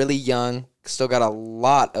still really young. Still got a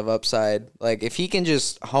lot of upside. Like if he can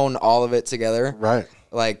just hone all of it together, Right.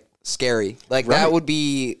 like scary. Like Right. that would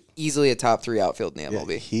be easily a top 3 outfield in the Yeah,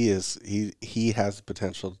 MLB. he has the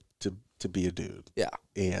potential to be a dude. Yeah.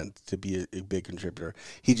 And to be a big contributor.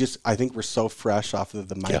 I think we're so fresh off of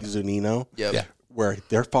the Mike Yeah. Zunino. Yep. Yeah. Where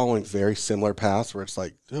they're following very similar paths where it's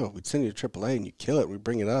like, oh, we'd send you to AAA and you kill it. We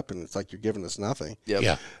bring it up and it's like you're giving us nothing. Yep.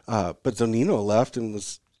 Yeah. But Zunino left and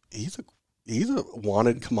he's a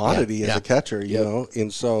wanted commodity as a catcher, you know?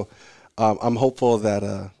 And so I'm hopeful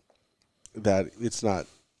that it's not,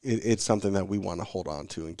 it's something that we want to hold on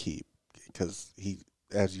to and keep because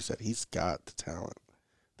as you said, he's got the talent.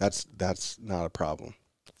 That's not a problem.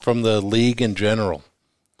 From the league in general,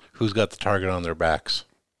 who's got the target on their backs?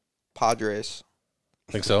 Padres.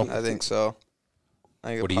 Think so? I think so.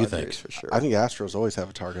 What do you think? For sure. I think Astros always have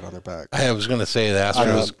a target on their back. I was going to say the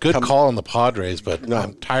Astros. Good call on the Padres, but No.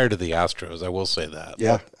 I'm tired of the Astros. I will say that.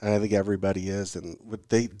 Yeah, and I think everybody is. And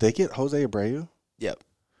they get Jose Abreu. Yep.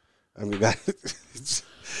 I mean,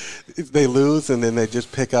 they lose and then they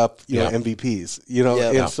just pick up MVPs.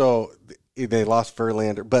 And so they lost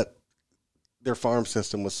Verlander, but their farm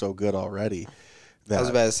system was so good already. I was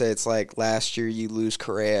about to say, it's like last year you lose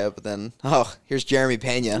Correa, but then, here's Jeremy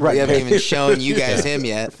Pena. Right. We haven't even shown you guys him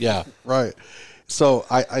yet. Yeah. Right. So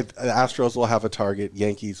the Astros will have a target.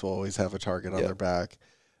 Yankees will always have a target on their back.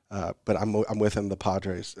 But I'm with him, the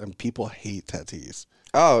Padres. And people hate Tatis.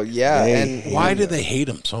 Oh, yeah. They And hate Why do they hate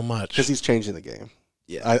him so much? because he's changing the game.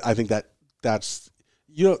 yeah. I think that's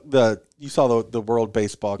you saw the World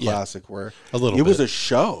Baseball Classic where A little it was bit. a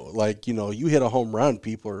show. Like you hit a home run,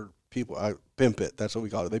 people I pimp it. That's what we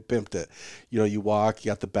call it. They pimped it. You walk,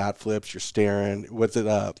 you got the bat flips, you're staring. Was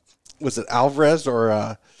it Alvarez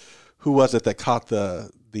or who was it that caught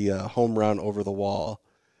the home run over the wall?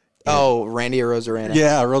 Randy Arozarena.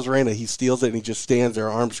 Yeah, Rosarena. He steals it and he just stands there,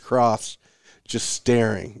 arms crossed, just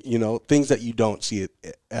staring. Things that you don't see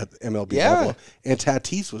at MLB level. And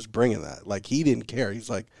Tatis was bringing that. Like he didn't care. He's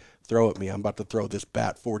like, throw at me. I'm about to throw this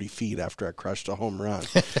bat 40 feet after I crushed a home run.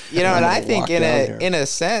 And I think walk down here. in a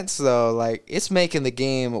sense though, like it's making the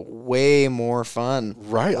game way more fun.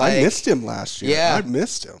 Right. Like, I missed him last year. Yeah. I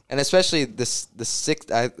missed him. And especially the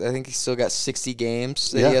sixth, I think he's still got 60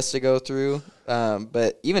 games that Yeah. he has to go through.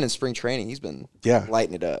 But even in spring training, he's been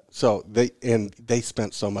lighting it up. So they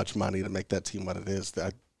spent so much money to make that team what it is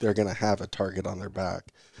that they're going to have a target on their back.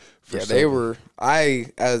 Yeah, they were.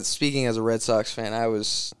 Speaking as a Red Sox fan, I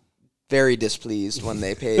was very displeased when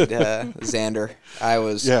they paid Xander. I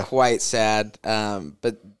was quite sad.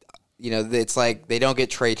 But, it's like they don't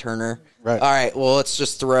get Trey Turner. Right. All right, well, let's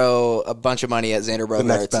just throw a bunch of money at Xander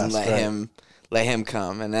Bogaerts and best, let him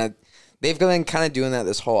come. And that they've been kind of doing that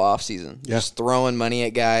this whole offseason. Just throwing money at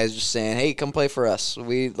guys, just saying, hey, come play for us.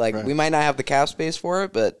 We might not have the cap space for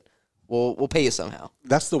it, but we'll pay you somehow.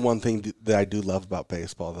 That's the one thing that I do love about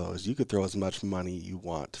baseball, though, is you could throw as much money you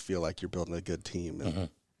want to feel like you're building a good team, and it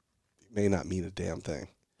may not mean a damn thing.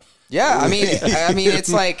 Yeah, I mean,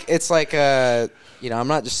 it's like I'm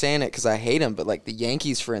not just saying it because I hate him, but like the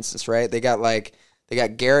Yankees, for instance, right? They got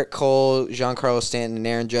Garrett Cole, Giancarlo Stanton, and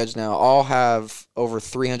Aaron Judge now all have over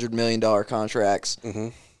 $300 million contracts,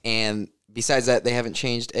 and besides that, they haven't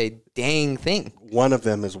changed a dang thing. One of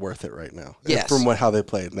them is worth it right now. Yes. From how they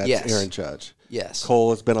played, and that's Aaron Judge. Yes.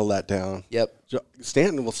 Cole has been a letdown. Yep.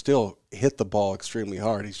 Stanton will still hit the ball extremely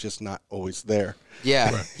hard. He's just not always there.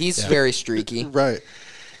 Yeah, he's very streaky. Right.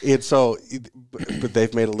 And so, but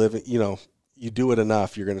they've made a living. You do it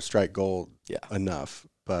enough, you're going to strike gold enough.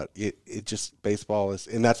 But it just, baseball is,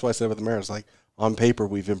 and that's why I said with the Mariners, like, on paper,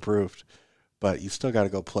 we've improved. But you still got to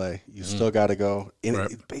go play. You still got to go.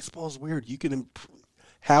 And baseball is weird. You can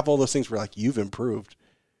have all those things where, like, you've improved.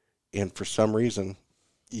 And for some reason,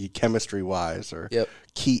 chemistry-wise or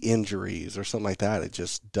key injuries or something like that, it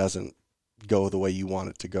just doesn't go the way you want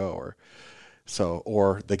it to go.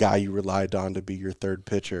 Or the guy you relied on to be your third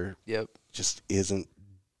pitcher just isn't.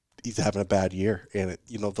 He's having a bad year. And,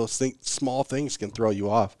 those small things can throw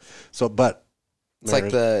you off. So, but.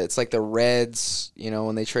 It's like the Reds,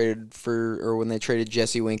 when they traded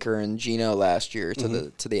Jesse Winker and Gino last year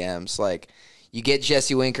to the M's. Like, you get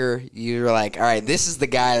Jesse Winker, you're like, all right, this is the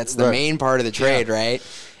guy that's the main part of the trade, right?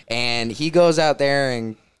 And he goes out there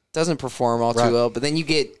and doesn't perform all too well. But then you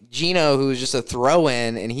get Gino, who's just a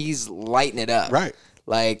throw-in, and he's lighting it up, right?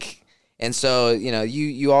 Like, and so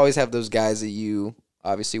you always have those guys that you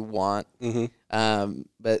obviously want.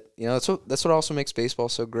 But that's what also makes baseball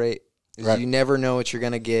so great. You never know what you're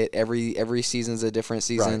gonna get. Every season's a different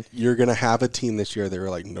season. Right. You're gonna have a team this year. They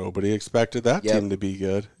were like, nobody expected that team to be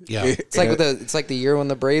good. Yeah, it's like the year when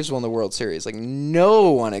the Braves won the World Series. Like,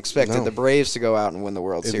 no one expected the Braves to go out and win the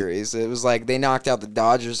World Series. It was like they knocked out the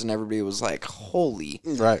Dodgers, and everybody was like, "Holy!"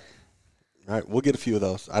 Right. We'll get a few of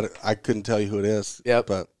those. I couldn't tell you who it is.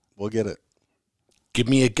 But we'll get it. Give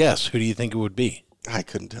me a guess. Who do you think it would be? I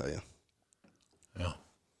couldn't tell you. No.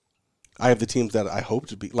 I have the teams that I hope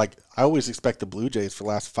to be. Like, I always expect the Blue Jays for the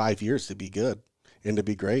last 5 years to be good and to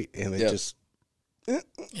be great, and they just.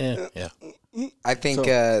 Yeah. I think,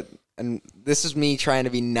 and this is me trying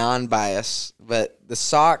to be non-biased, but the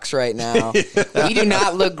Sox right now, we do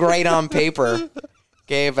not look great on paper.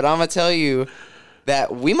 Okay, but I'm gonna tell you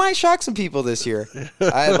that we might shock some people this year.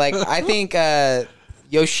 I think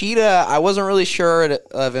Yoshida. I wasn't really sure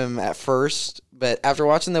of him at first. But after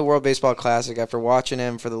watching the World Baseball Classic, after watching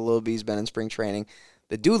him for the Little B's been in spring training,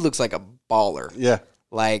 the dude looks like a baller. Yeah.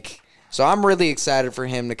 So I'm really excited for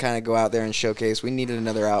him to kind of go out there and showcase. We needed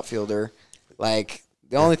another outfielder. Like,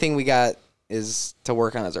 the only thing we got is to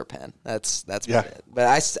work on is our pen. That's about it. But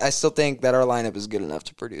I still think that our lineup is good enough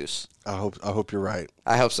to produce. I hope you're right.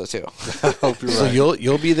 I hope so too. I hope you're right. So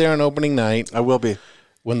you'll be there on opening night. I will be.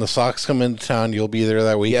 When the Sox come into town, you'll be there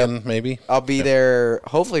that weekend, maybe? I'll be there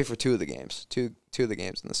hopefully for two of the games. Two of the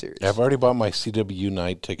games in the series. Yeah, I've already bought my CW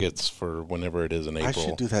night tickets for whenever it is in April. I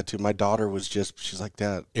should do that too. My daughter she's like,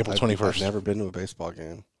 Dad, April 21st. I've never been to a baseball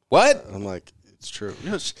game. What? I'm like, it's true.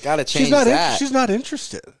 Gotta change that. She's not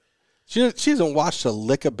interested. She hasn't watched a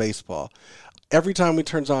lick of baseball. Every time we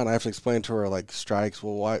turns on, I have to explain to her, like, strikes.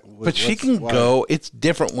 Well, why? But she can go. It's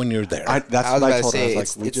different when you're there. That's what I told her. I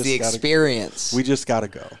was like, it's the experience. We just got to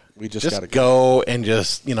go. We just got to go and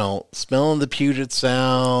just, smelling the Puget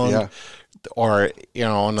Sound. Yeah. Or,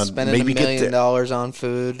 spending maybe $1 million on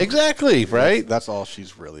food. Exactly, right? That's all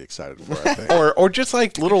she's really excited for, I think. or just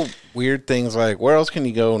like little weird things like, where else can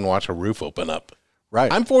you go and watch a roof open up? Right.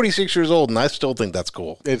 I'm 46 years old, and I still think that's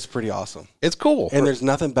cool. It's pretty awesome. It's cool. And there's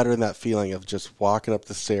nothing better than that feeling of just walking up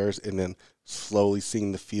the stairs and then slowly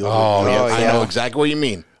seeing the field. Oh, yeah. I know exactly what you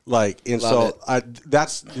mean.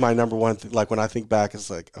 That's my number one thing. Like, when I think back, it's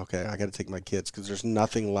like, okay, I got to take my kids because there's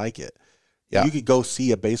nothing like it. Yeah. You could go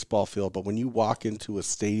see a baseball field, but when you walk into a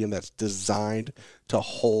stadium that's designed to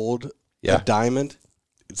hold a diamond,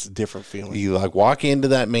 it's a different feeling. You walk into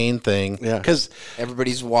that main thing, because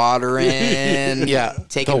everybody's watering,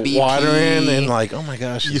 taking the watering, and oh my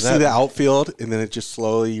gosh, you see the outfield, and then it just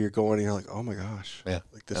slowly you're going, and you're like, oh my gosh,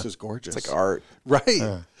 this is gorgeous. It's like art,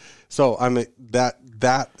 right? So I mean that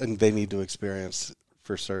and they need to experience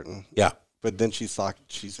for certain. Yeah, but then she's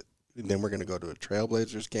and then we're going to go to a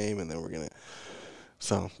Trailblazers game, and then we're going to.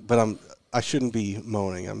 So, but I shouldn't be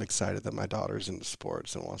moaning. I'm excited that my daughter's into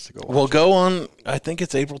sports and wants to go watch. Well, go on. I think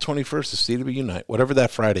it's April 21st. It's CW Night, whatever that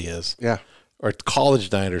Friday is. Yeah. Or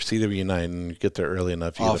college night or CW night, and you get there early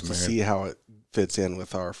enough. I'll have to see how it fits in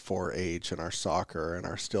with our 4-H and our soccer and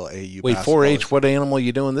our still AU Wait, basketball. 4-H, what animal are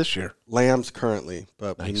you doing this year? Lambs currently,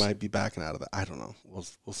 but Nice. we might be backing out of that. I don't know. We'll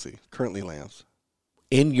see. Currently lambs.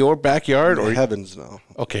 In your backyard? Or Heavens, no.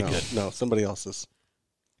 Okay, No, good. No, somebody else's.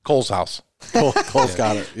 Cole's house. Cole's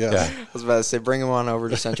got it. Yes. Yeah. I was about to say, bring him on over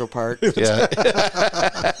to Central Park. Yeah.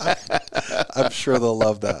 I'm sure they'll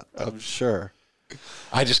love that. I'm sure.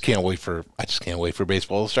 I just can't wait for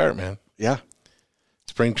baseball to start, man. Yeah.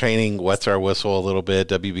 Spring training wets our whistle a little bit.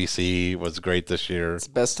 WBC was great this year. It's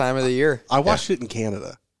the best time of the year. I watched it in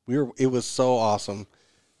Canada. It was so awesome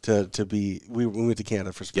to be. We went to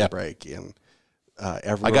Canada for spring Yep. break, and I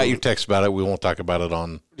everyone. got your text about it. We won't talk about it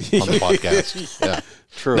on the podcast. Yeah.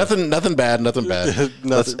 True. Nothing bad. Nothing bad. Let's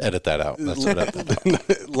Nothing- edit that out. Let's edit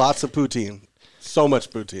that out. Lots of poutine. So much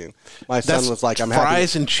poutine. My son was like, "I'm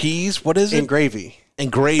fries and cheese. What is having it? and gravy."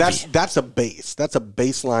 And gravy. That's a base. That's a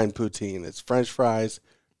baseline poutine. It's French fries,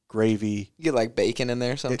 gravy, You get like bacon in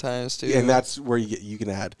there sometimes too. and that's where you can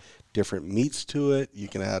add different meats to it. You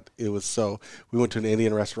can add. It was so. We went to an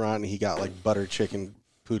Indian restaurant and he got like butter chicken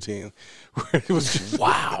poutine. It was just,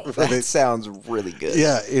 Wow. that sounds really good.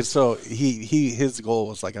 yeah. It's so his goal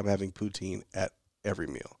was like, I'm having poutine at every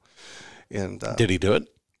meal, and Did he do it?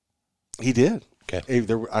 he did. Okay. Hey,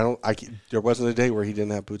 there wasn't a day where he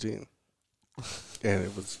didn't have poutine,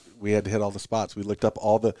 and we had to hit all the spots. We looked up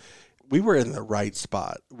we were in the right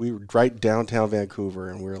spot. We were right downtown Vancouver,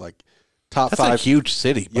 and we were like top That's 5. a huge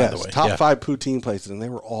city, by Yes, the way. top Yeah. 5 poutine places, and they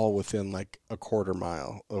were all within like a quarter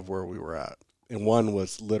mile of where we were at, and one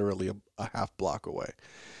was literally a half block away.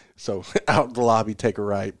 So out in the lobby, take a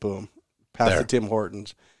right, boom, past There. the Tim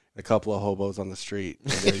Hortons, a couple of hobos on the street,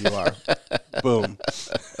 and there you are, boom.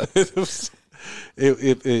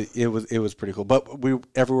 It was pretty cool. But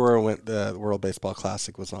everywhere I went, the World Baseball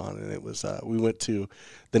Classic was on, and it was we went to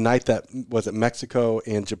the night that was it Mexico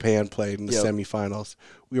and Japan played in the Yep. semifinals.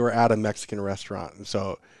 We were at a Mexican restaurant, and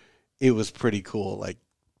so it was pretty cool. Like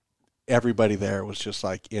everybody there was just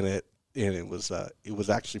like in it, and it was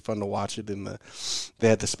actually fun to watch it. They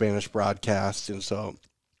had the Spanish broadcast, and so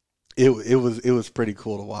it was pretty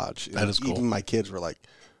cool to watch. That is cool. Even my kids were like,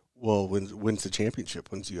 well, when's the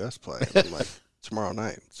championship? When's the U.S. play? And I'm like, tomorrow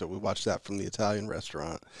night. So we watched that from the Italian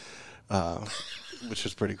restaurant, which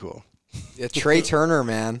was pretty cool. Yeah, Trey Turner,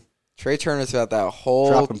 man. Trey Turner throughout that whole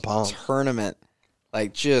Dropping bombs. tournament.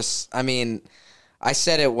 Like, I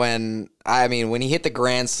said it when he hit the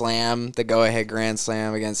grand slam, the go-ahead grand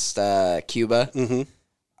slam against Cuba, Mm-hmm.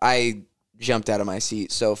 I jumped out of my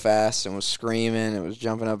seat so fast and was screaming and was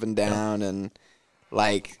jumping up and down. And,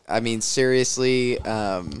 seriously,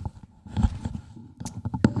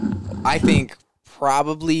 I think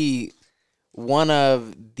probably one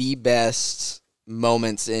of the best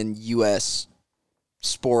moments in U.S.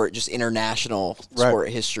 sport, just international sport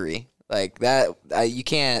history. Like that, you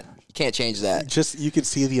can't change that. Just you could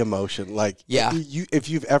see the emotion. Like Yeah. if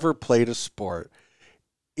you've ever played a sport,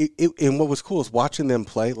 and what was cool is watching them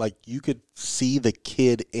play. Like you could see the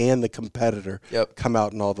kid and the competitor Yep. come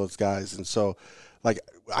out, and all those guys. And so, like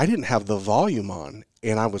I didn't have the volume on,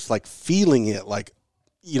 and I was like feeling it. Like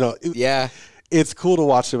Yeah. it's cool to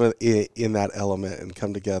watch them in that element and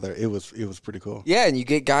come together. It was pretty cool. Yeah, and you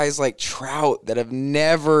get guys like Trout that have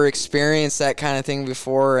never experienced that kind of thing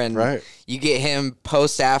before, and Right. you get him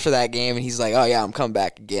post after that game, and he's like, "Oh yeah, I'm coming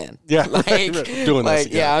back again." Yeah, like right. Doing this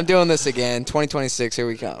again. Yeah, I'm doing this again. 2026, here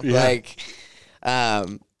we come. Yeah.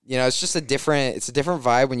 It's just a different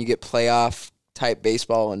vibe when you get playoff type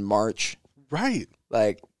baseball in March. Right.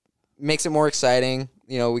 Like, makes it more exciting.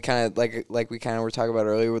 We kind of like we kind of were talking about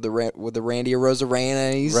earlier with the Randy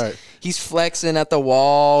Arozarena. He's flexing at the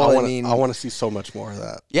wall. I want to see so much more of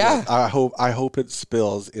that. Yeah. Like, I hope it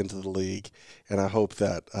spills into the league, and I hope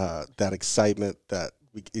that that excitement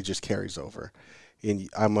it just carries over. And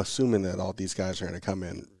I'm assuming that all these guys are going to come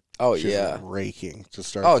in. Oh, just yeah. raking to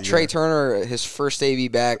start. Oh, the Trey year. Turner, his first AB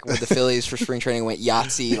back with the Phillies for spring training went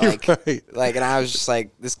Yahtzee. Right. And I was just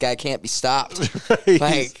like, this guy can't be stopped.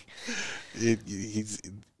 Right. He's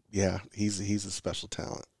a special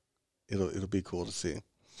talent. It'll be cool to see.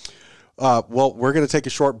 Well, we're going to take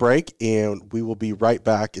a short break, and we will be right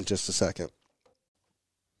back in just a second.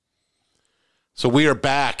 So we are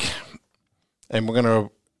back, and we're going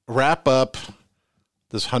to wrap up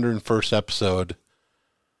this 101st episode.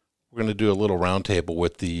 We're going to do a little roundtable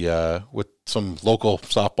with with some local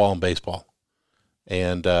softball and baseball,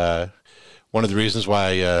 and one of the reasons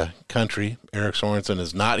why Country, Eric Sorensen,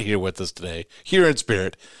 is not here with us today, here in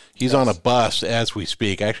spirit. He's on a bus as we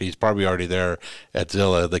speak. Actually, he's probably already there at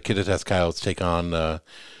Zilla. The Kittitas Coyotes take on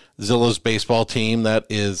Zilla's baseball team. That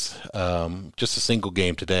is just a single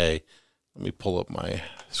game today. Let me pull up my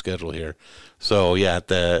schedule here. So, yeah,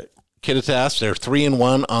 the Kittitas, they're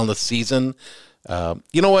 3-1 on the season.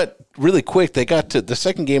 You know what? Really quick, they got to the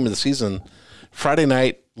second game of the season, Friday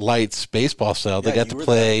Night Lights baseball style. They got to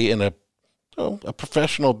play in a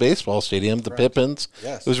professional baseball stadium, the Pippins.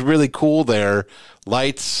 Yes. It was really cool there.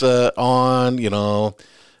 Lights on,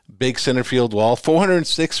 big center field wall,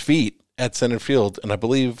 406 feet at center field. And I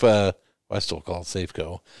believe, I still call it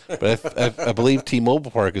Safeco, but I believe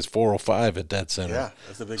T-Mobile Park is 405 at dead center. Yeah,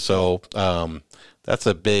 that's a big So that's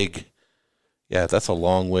a big, that's a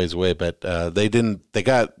long ways away. But they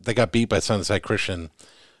got beat by Sunnyside Christian.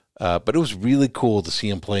 But it was really cool to see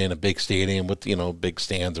him play in a big stadium with, big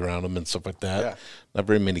stands around him and stuff like that. Yeah. Not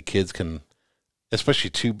very many kids can,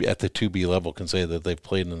 especially at the 2B level, can say that they've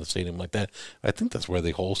played in a stadium like that. I think that's where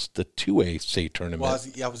they host the 2A state tournament. Well,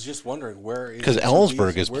 I was just wondering where. Because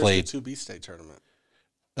Ellensburg has played. The 2B state tournament?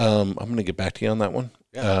 I'm going to get back to you on that one.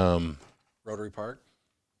 Yeah. Rotary Park?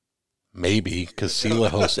 Maybe, because Sela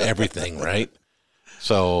hosts everything, right?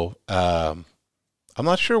 So I'm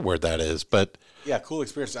not sure where that is, but. Yeah, cool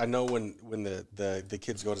experience. I know when the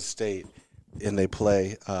kids go to state and they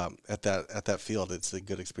play at that field, it's a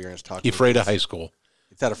good experience talking. Ephrata High School.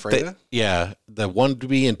 Is that Ephrata? Yeah, the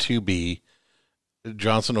 1B and 2B,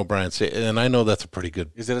 Johnson O'Brien State, and I know that's a pretty good.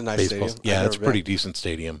 Is it a nice baseball stadium? Yeah, it's a pretty decent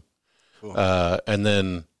stadium. Cool. And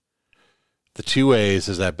then the 2As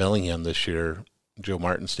is at Bellingham this year, Joe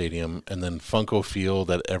Martin Stadium, and then Funko Field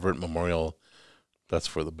at Everett Memorial. That's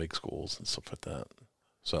for the big schools and stuff like that.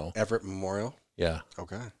 So Everett Memorial. Yeah.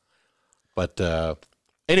 Okay. But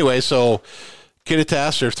anyway, so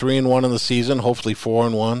Kittitas are 3-1 in the season, hopefully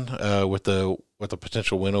 4-1 with a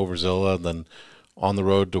potential win over Zilla. Then on the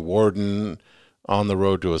road to Warden, on the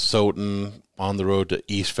road to Asotin, on the road to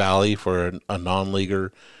East Valley for a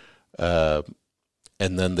non-leaguer, and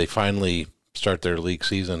then they finally start their league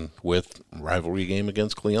season with rivalry game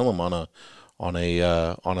against Cle Elum on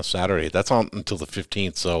a Saturday. That's on until the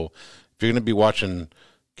 15th. So if you're going to be watching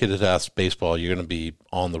Kittitas baseball, you're going to be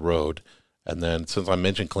on the road. And then since I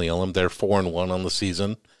mentioned Cle Elum, they're 4-1 on the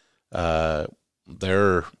season. They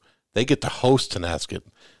get to host Tonasket.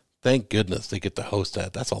 Thank goodness they get to host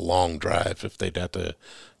that. That's a long drive if they'd have to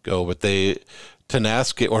go. But Cle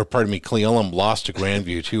Elum lost to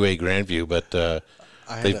Grandview, 2A Grandview, but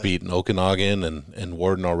they've beaten Okanagan and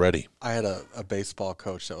Warden already. I had a baseball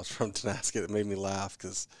coach that was from Tonasket that made me laugh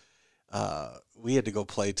because we had to go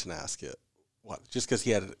play Tonasket. Just because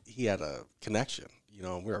he had a connection,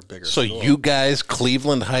 we're a bigger. So school. you guys,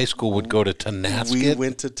 Cleveland High School, would go to Tonasket? We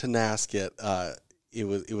went to Tonasket. It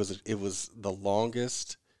was the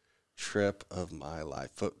longest trip of my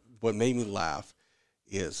life. But what made me laugh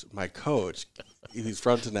is my coach. He's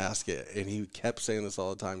from Tonasket, and he kept saying this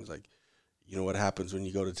all the time. He's like, "You know what happens when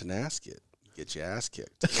you go to Tonasket? You get your ass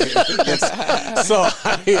kicked." So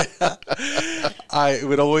it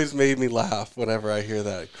would always made me laugh whenever I hear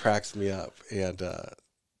that. It cracks me up, and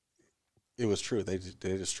it was true. They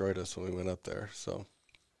destroyed us when we went up there. So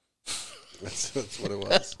that's what it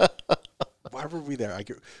was. Why were we there?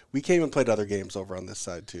 We came and played other games over on this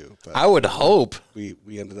side too. But I would hope we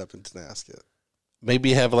ended up in Tonasket.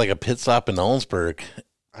 maybe have like a pit stop in Ellensburg.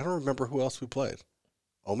 I don't remember who else we played.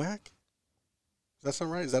 Omak? Does that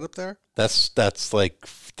sound right? Is that up there? That's like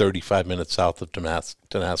 35 minutes south of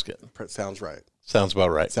Tonasket. Sounds right. Sounds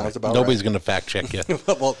about right. Sounds about Nobody's right. going to fact check you.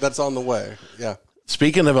 Well, that's on the way. Yeah.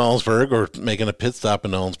 Speaking of Ellensburg, or making a pit stop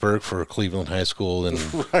in Ellensburg for Cleveland High School in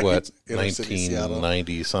Right. Inner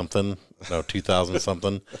 1990 something, no 2000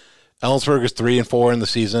 something. Ellensburg is 3-4 in the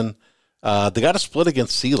season. They got a split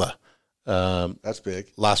against Sela. That's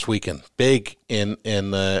big. Last weekend, big in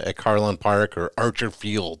at Carlin Park or Archer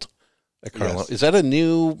Field. At Carlin. Yes. Is that a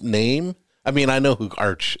new name? I mean, I know who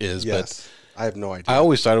Arch is, Yes. I have no idea. but I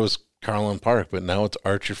always thought it was Carlin Park, but now it's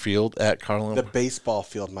Archer Field at Carlin. The baseball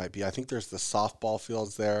field might be. I think there's the softball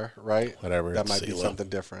fields there, right? Whatever, That it's might be Sela. something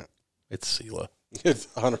different. It's Sela. It's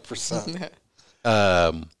 100%.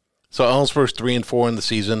 So Ellensburg's 3-4 in the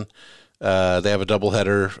season. They have a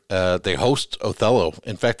doubleheader. They host Othello.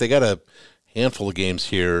 In fact, they got a handful of games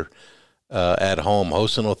here at home.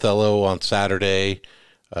 Hosting Othello on Saturday.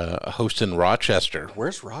 Hosting Rochester.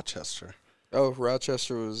 Where's Rochester? Oh,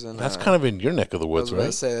 Rochester was in. That's kind of in your neck of the I was woods, about to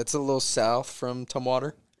right? say that's a little south from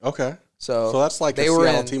Tumwater. Okay. So that's like they a were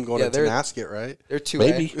Seattle in- team going yeah, to they're- Tonasket, right? They're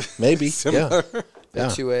 2A. Maybe. Yeah. Similar. They're Yeah.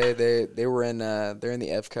 2A. They were in. They're in the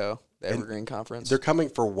EVCO, the Evergreen Conference. They're coming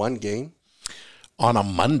for one game. on a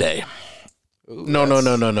Monday. Ooh,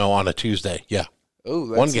 No, on a Tuesday. Yeah. Oh,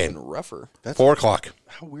 that's One game. even rougher. 4 o'clock.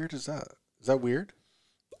 How weird is that? Is that weird?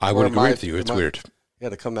 I Or would am agree I- with you. It's am I- weird. Yeah,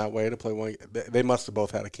 to come that way to play one. They must have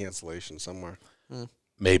both had a cancellation somewhere.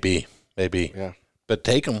 Maybe. Yeah. But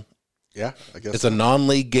take them. Yeah, I guess. It's a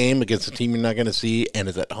non-league game against a team you're not going to see, and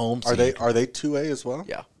it's at home. Are they 2A as well?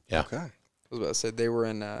 Yeah. Yeah. Okay. I was about to say they were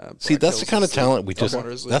in. See, Black that's the Hills kind of this talent we league. just.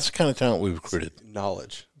 Waters League. That's the kind of talent we recruited.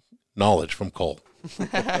 Knowledge. Knowledge from Cole.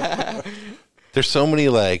 There's so many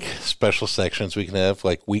like special sections we can have.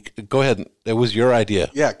 Like go ahead. It was your idea.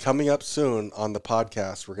 Yeah, coming up soon on the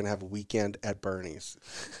podcast, we're gonna have a weekend at Bernie's.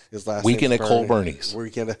 His last Weekend name's at Cole Bernie. Bernie's.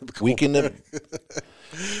 Weekend at Cole Weekend at,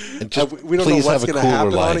 and just we don't know please what's have a going to cooler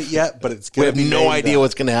happen on life. it yet, but it's We going have to be no named idea that.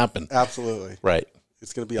 what's going to happen. Absolutely. Right.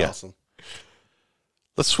 It's going to be Yeah. awesome.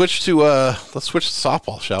 Let's switch to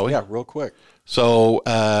softball, shall we? Yeah, real quick. So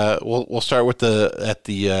we'll start with at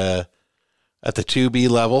the 2B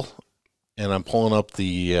level, and I'm pulling up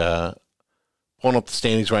the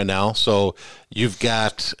standings right now. So you've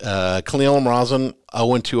got Cle Elum-Rosin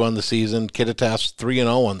 0-2 on the season, Kittitas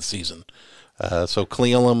 3-0 on the season. So Cle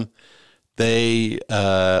Elum, they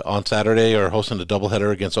on Saturday are hosting a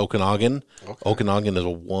doubleheader against Okanagan. Okay. Okanagan is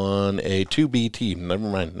a 2B team. Never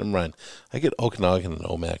mind. I get Okanagan and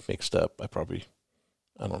OMAC mixed up. I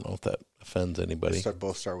don't know if that offends anybody.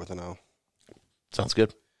 Both start with an O. Sounds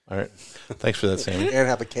good. All right. Thanks for that, Sammy. And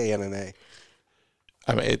have a K and an A.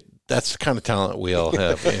 I mean, that's the kind of talent we all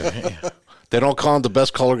have. They don't call him the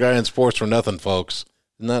best color guy in sports for nothing, folks.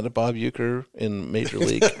 Isn't that a Bob Uecker in Major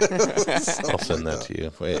League? I'll send that to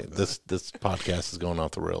you. Wait, this podcast is going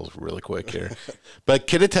off the rails really quick here. But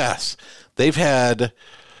Kittitas, they've had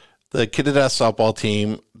the Kittitas softball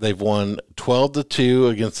team. They've won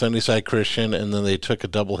 12-2 against Sunnyside Christian, and then they took a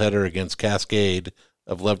doubleheader against Cascade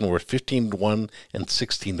of Leavenworth, 15-1 and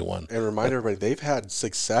 16-1. And remind everybody, they've had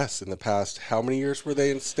success in the past. How many years were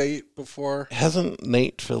they in state before? Hasn't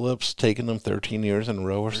Nate Phillips taken them 13 years in a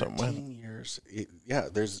row or 13 something? years. Yeah,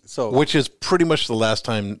 there's so. Which is pretty much the last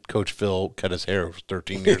time Coach Phil cut his hair was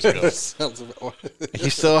 13 years ago. Sounds about, He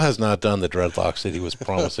still has not done the dreadlocks that he was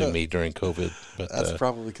promising me during COVID. But that's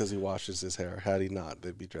probably because he washes his hair. Had he not,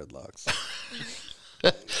 they'd be dreadlocks.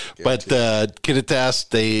 Kittitas,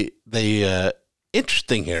 they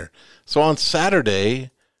interesting here. So on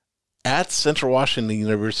Saturday at Central Washington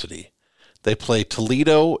University, they play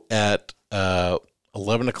Toledo at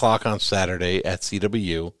 11 o'clock on Saturday at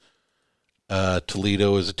CWU.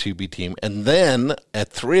 Toledo is a 2B team. And then at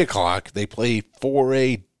 3 o'clock, they play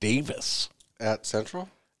 4A Davis At Central?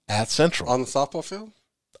 at Central On the softball field?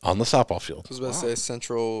 on the softball field. I was about to say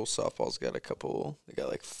Central softball's got a couple. They got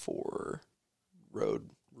like 4 road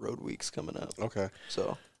weeks coming up. Okay.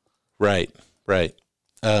 So Right.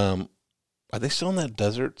 Are they still in that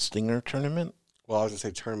Desert Stinger tournament? Well, I was going to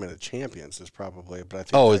say Tournament of Champions is probably, but I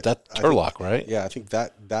think. Oh, is that I think- Turlock, right? Yeah, I think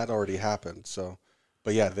that already happened. So,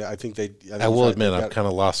 but yeah, I think they. I will admit I've kind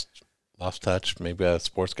of lost touch. Maybe a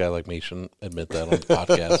sports guy like me shouldn't admit that on the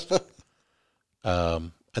podcast.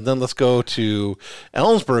 And then let's go to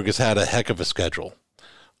Ellensburg has had a heck of a schedule.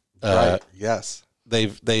 Right. Yes. They're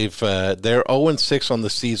 0-6 on the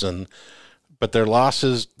season, but their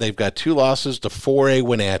losses, they've got 2 losses to 4A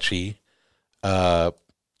Wenatchee.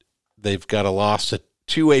 They've got a loss to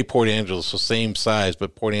 2A Port Angeles, so same size,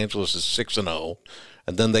 but Port Angeles is 6-0.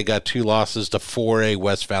 And then they got 2 losses to 4A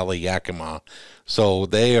West Valley Yakima. So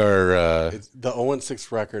they are The 0-6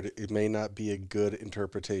 record, it may not be a good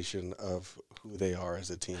interpretation of who they are as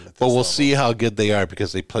a team. At this but we'll level. see how good they are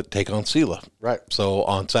because they take on Sela. Right. So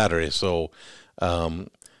on Saturday. So they'll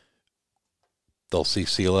see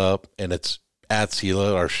Sela, and it's at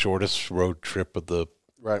Sela, our shortest road trip of the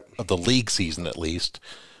league season at least.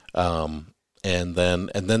 And then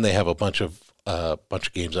they have a bunch of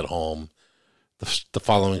games at home. The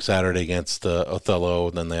following Saturday against Othello,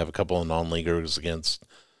 and then they have a couple of non-leaguers against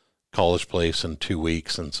College Place in 2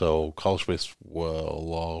 weeks, and so College Place,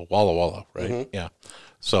 Walla Walla, right? Mm-hmm. Yeah.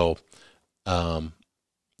 So,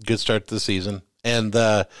 good start to the season, and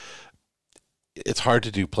it's hard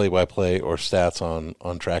to do play-by-play or stats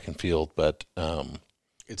on track and field, but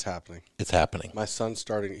it's happening. It's happening. My son's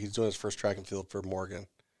starting. He's doing his first track and field for Morgan.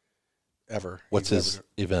 Ever. What's his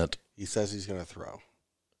event? He says he's going to throw.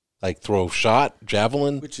 Like throw shot,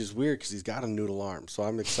 javelin? Which is weird because he's got a noodle arm. So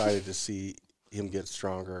I'm excited to see him get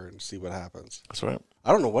stronger and see what happens. That's right.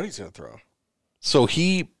 I don't know what he's going to throw. So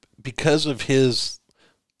because of his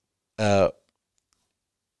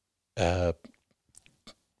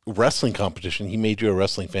wrestling competition. He made you a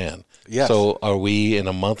wrestling fan. Yes. So are we in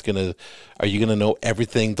a month are you gonna know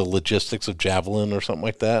everything, the logistics of javelin or something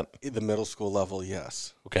like that? At the middle school level,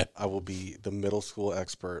 yes. Okay. I will be the middle school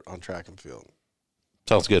expert on track and field.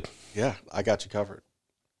 Sounds good. Yeah, I got you covered.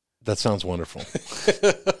 That sounds wonderful.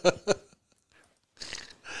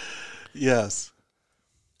 Yes.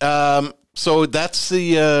 So that's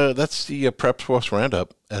the Prep Sports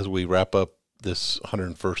Roundup as we wrap up this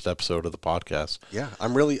 101st episode of the podcast. Yeah,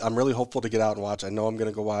 I'm really hopeful to get out and watch. I know I'm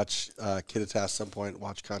going to go watch Kittitas at some point,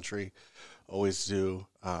 watch country. Always do.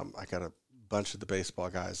 I got a bunch of the baseball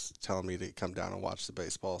guys telling me to come down and watch the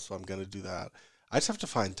baseball, so I'm going to do that. I just have to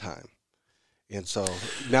find time. And so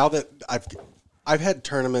now that I've had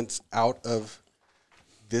tournaments out of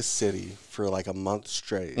this city for like a month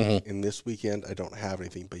straight, and this weekend I don't have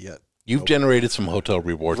anything, but yet You've generated some hotel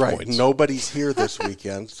reward points. Nobody's here this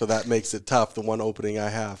weekend, so that makes it tough, the one opening I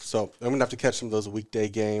have. So I'm going to have to catch some of those weekday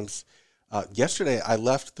games. Yesterday, I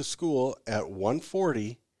left the school at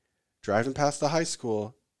 1:40, driving past the high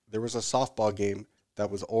school. There was a softball game that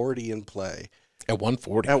was already in play. At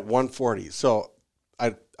 1:40? At 1:40. So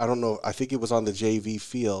I don't know. I think it was on the JV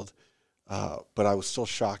field, but I was still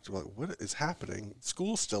shocked. Like, what is happening?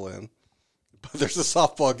 School's still in. But there's a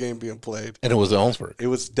softball game being played. And it was Ellensburg. It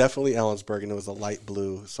was definitely Ellensburg, and it was a light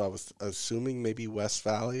blue. So I was assuming maybe West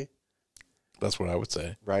Valley. That's what I would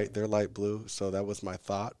say. Right? They're light blue. So that was my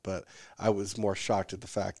thought. But I was more shocked at the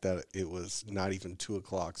fact that it was not even 2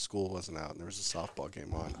 o'clock. School wasn't out, and there was a softball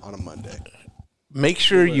game on a Monday. Make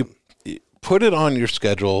sure you put it on your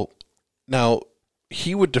schedule. Now,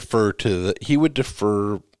 he would not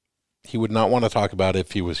want to talk about it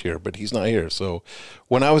if he was here, but he's not here. So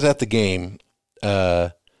when I was at the game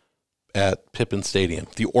at Pippin Stadium,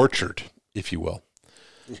 the Orchard, if you will,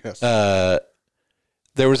 Yes.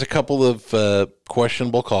 there was a couple of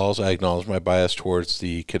questionable calls. I acknowledge my bias towards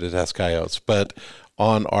the Kittitas Coyotes, but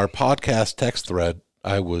on our podcast text thread,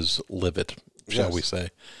 I was livid, shall we say.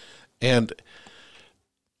 And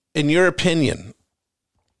in your opinion,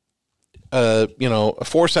 a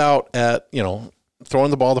force out at, throwing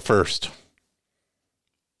the ball to first.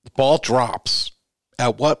 The ball drops.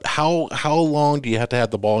 At what? How long do you have to have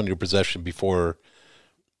the ball in your possession before?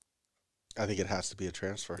 I think it has to be a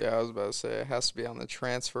transfer. Yeah, I was about to say it has to be on the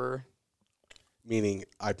transfer. Meaning,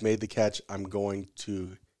 I've made the catch. I'm going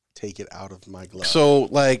to take it out of my glove. So,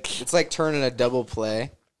 like, It's like turning a double play,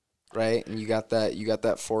 right? And you got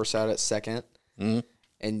that force out at second. Mhm.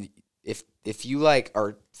 And if you like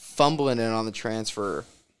are fumbling it on the transfer,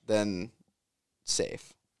 then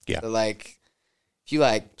safe. Yeah. But like if you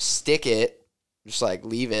like stick it, just like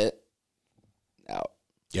leave it out.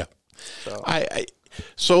 yeah. So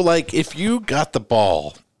So, like, if you got the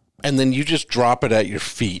ball and then you just drop it at your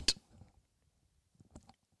feet,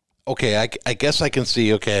 okay, I guess I can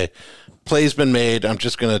see, okay, play's been made. I'm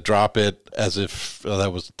just going to drop it as if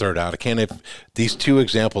that was third out. These two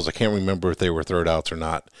examples, I can't remember if they were third outs or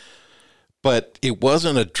not. But it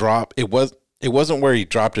wasn't a drop. It wasn't where he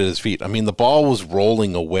dropped it at his feet. I mean, the ball was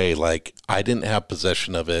rolling away. Like, I didn't have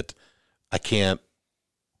possession of it.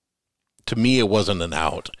 To me, it wasn't an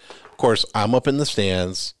out. Of course, I'm up in the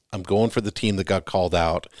stands. I'm going for the team that got called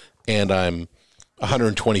out, and I'm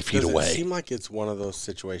 120 feet away. It seems like it's one of those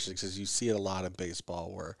situations because you see it a lot in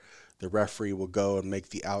baseball where the referee will go and make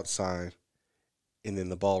the out sign, and then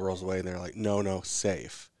the ball rolls away, and they're like, no,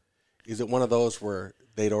 safe. Is it one of those where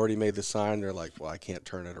they'd already made the sign, they're like, well, I can't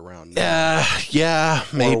turn it around now? Yeah,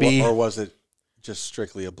 maybe. Or was it just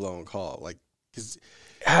strictly a blown call? Like, because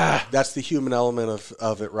that's the human element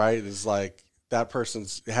of it, right? It's like that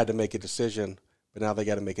person's had to make a decision, but now they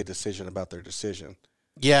got to make a decision about their decision.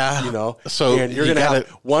 Yeah. So and you're going to have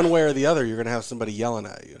one way or the other, you're going to have somebody yelling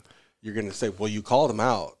at you. You're going to say, well, you called him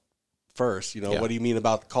out first. What do you mean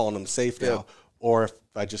about calling him safe now? Yeah. Or if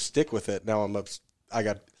I just stick with it, now I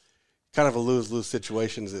got kind of a lose-lose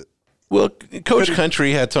situation. Well, Coach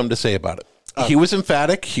Country had something to say about it. He was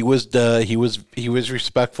emphatic. He was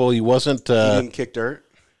respectful. He wasn't. He didn't kick dirt.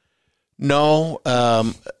 No.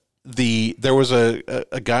 There was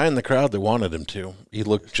a guy in the crowd that wanted him to. He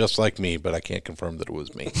looked just like me, but I can't confirm that it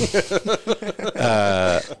was me.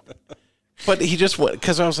 But he just went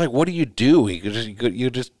because I was like, "What do you do?" You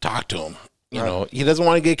just talk to him. He doesn't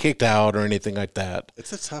want to get kicked out or anything like that.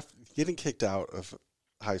 It's a tough getting kicked out of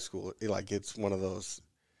high school. It's one of those.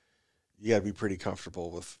 You got to be pretty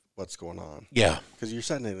comfortable with what's going on. Yeah, because you're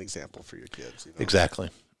setting an example for your kids.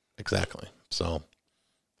 Exactly. So,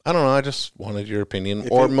 I don't know. I just wanted your opinion,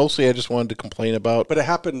 mostly I just wanted to complain about. But it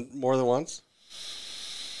happened more than once.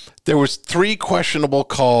 There was 3 questionable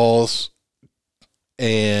calls,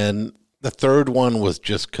 and The third one was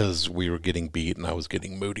just because we were getting beat and I was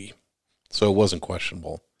getting moody. So it wasn't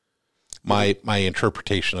questionable. My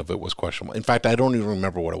interpretation of it was questionable. In fact, I don't even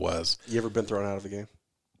remember what it was. You ever been thrown out of a game?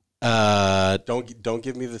 Don't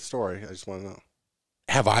give me the story. I just want to know.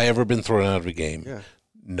 Have I ever been thrown out of a game? Yeah.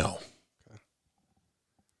 No. Okay.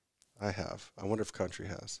 I have. I wonder if Country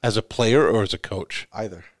has. As a player or as a coach?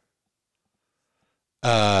 Either.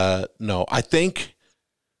 No. I think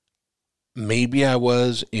maybe I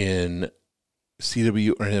was in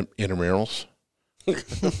CW or intramurals.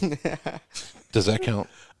 Does that count?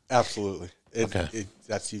 Absolutely. Okay.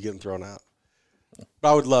 That's you getting thrown out.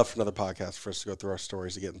 But I would love for another podcast for us to go through our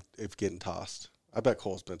stories of getting tossed. I bet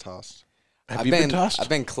Cole's been tossed. Have you been tossed? I've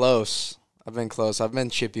been close. I've been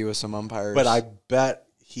chippy with some umpires. But I bet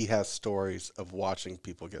he has stories of watching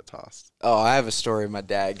people get tossed. Oh, I have a story of my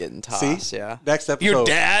dad getting tossed. See? Yeah. Next episode. Your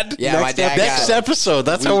dad? Yeah, my dad. Next episode.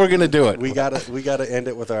 That's how we're gonna do it. We gotta end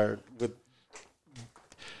it with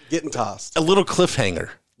getting tossed. A little cliffhanger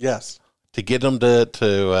Yes. to get them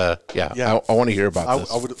to Yeah. I want to hear about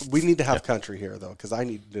this. We need to have Country here though, because I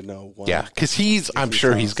need to know. Yeah, because I'm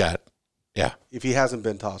sure he's got. Yeah. If he hasn't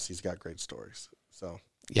been tossed, he's got great stories. So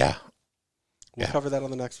Yeah. we'll cover that on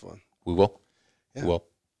the next one. We will. Yeah. We will.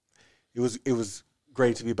 It was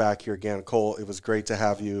great to be back here again, Cole. It was great to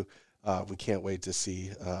have you. We can't wait to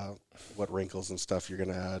see what wrinkles and stuff you're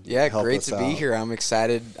gonna add. Yeah, Help great us to be out. here. I'm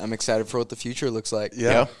excited. I'm excited for what the future looks like.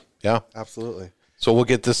 Yeah, Yeah. absolutely. So we'll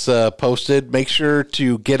get this posted. Make sure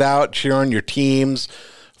to get out, cheer on your teams.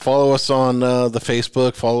 Follow us on the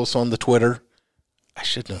Facebook. Follow us on the Twitter. I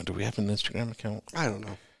should know. Do we have an Instagram account? I don't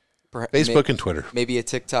know. Facebook and Twitter. Maybe a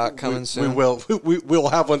TikTok coming soon. We will. We'll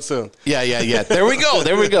have one soon. Yeah. There we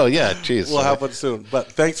go. Yeah, jeez. We'll have one soon. But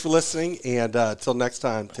thanks for listening, and till next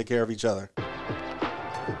time, take care of each other.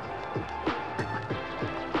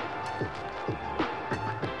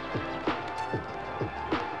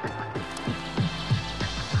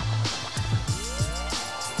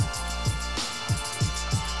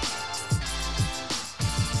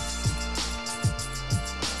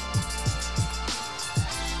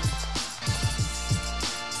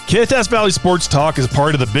 Kittitas Valley Sports Talk is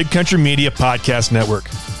part of the Big Country Media Podcast Network.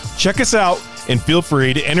 Check us out and feel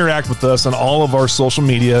free to interact with us on all of our social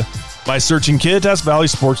media by searching Kittitas Valley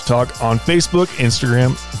Sports Talk on Facebook,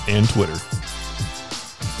 Instagram, and Twitter.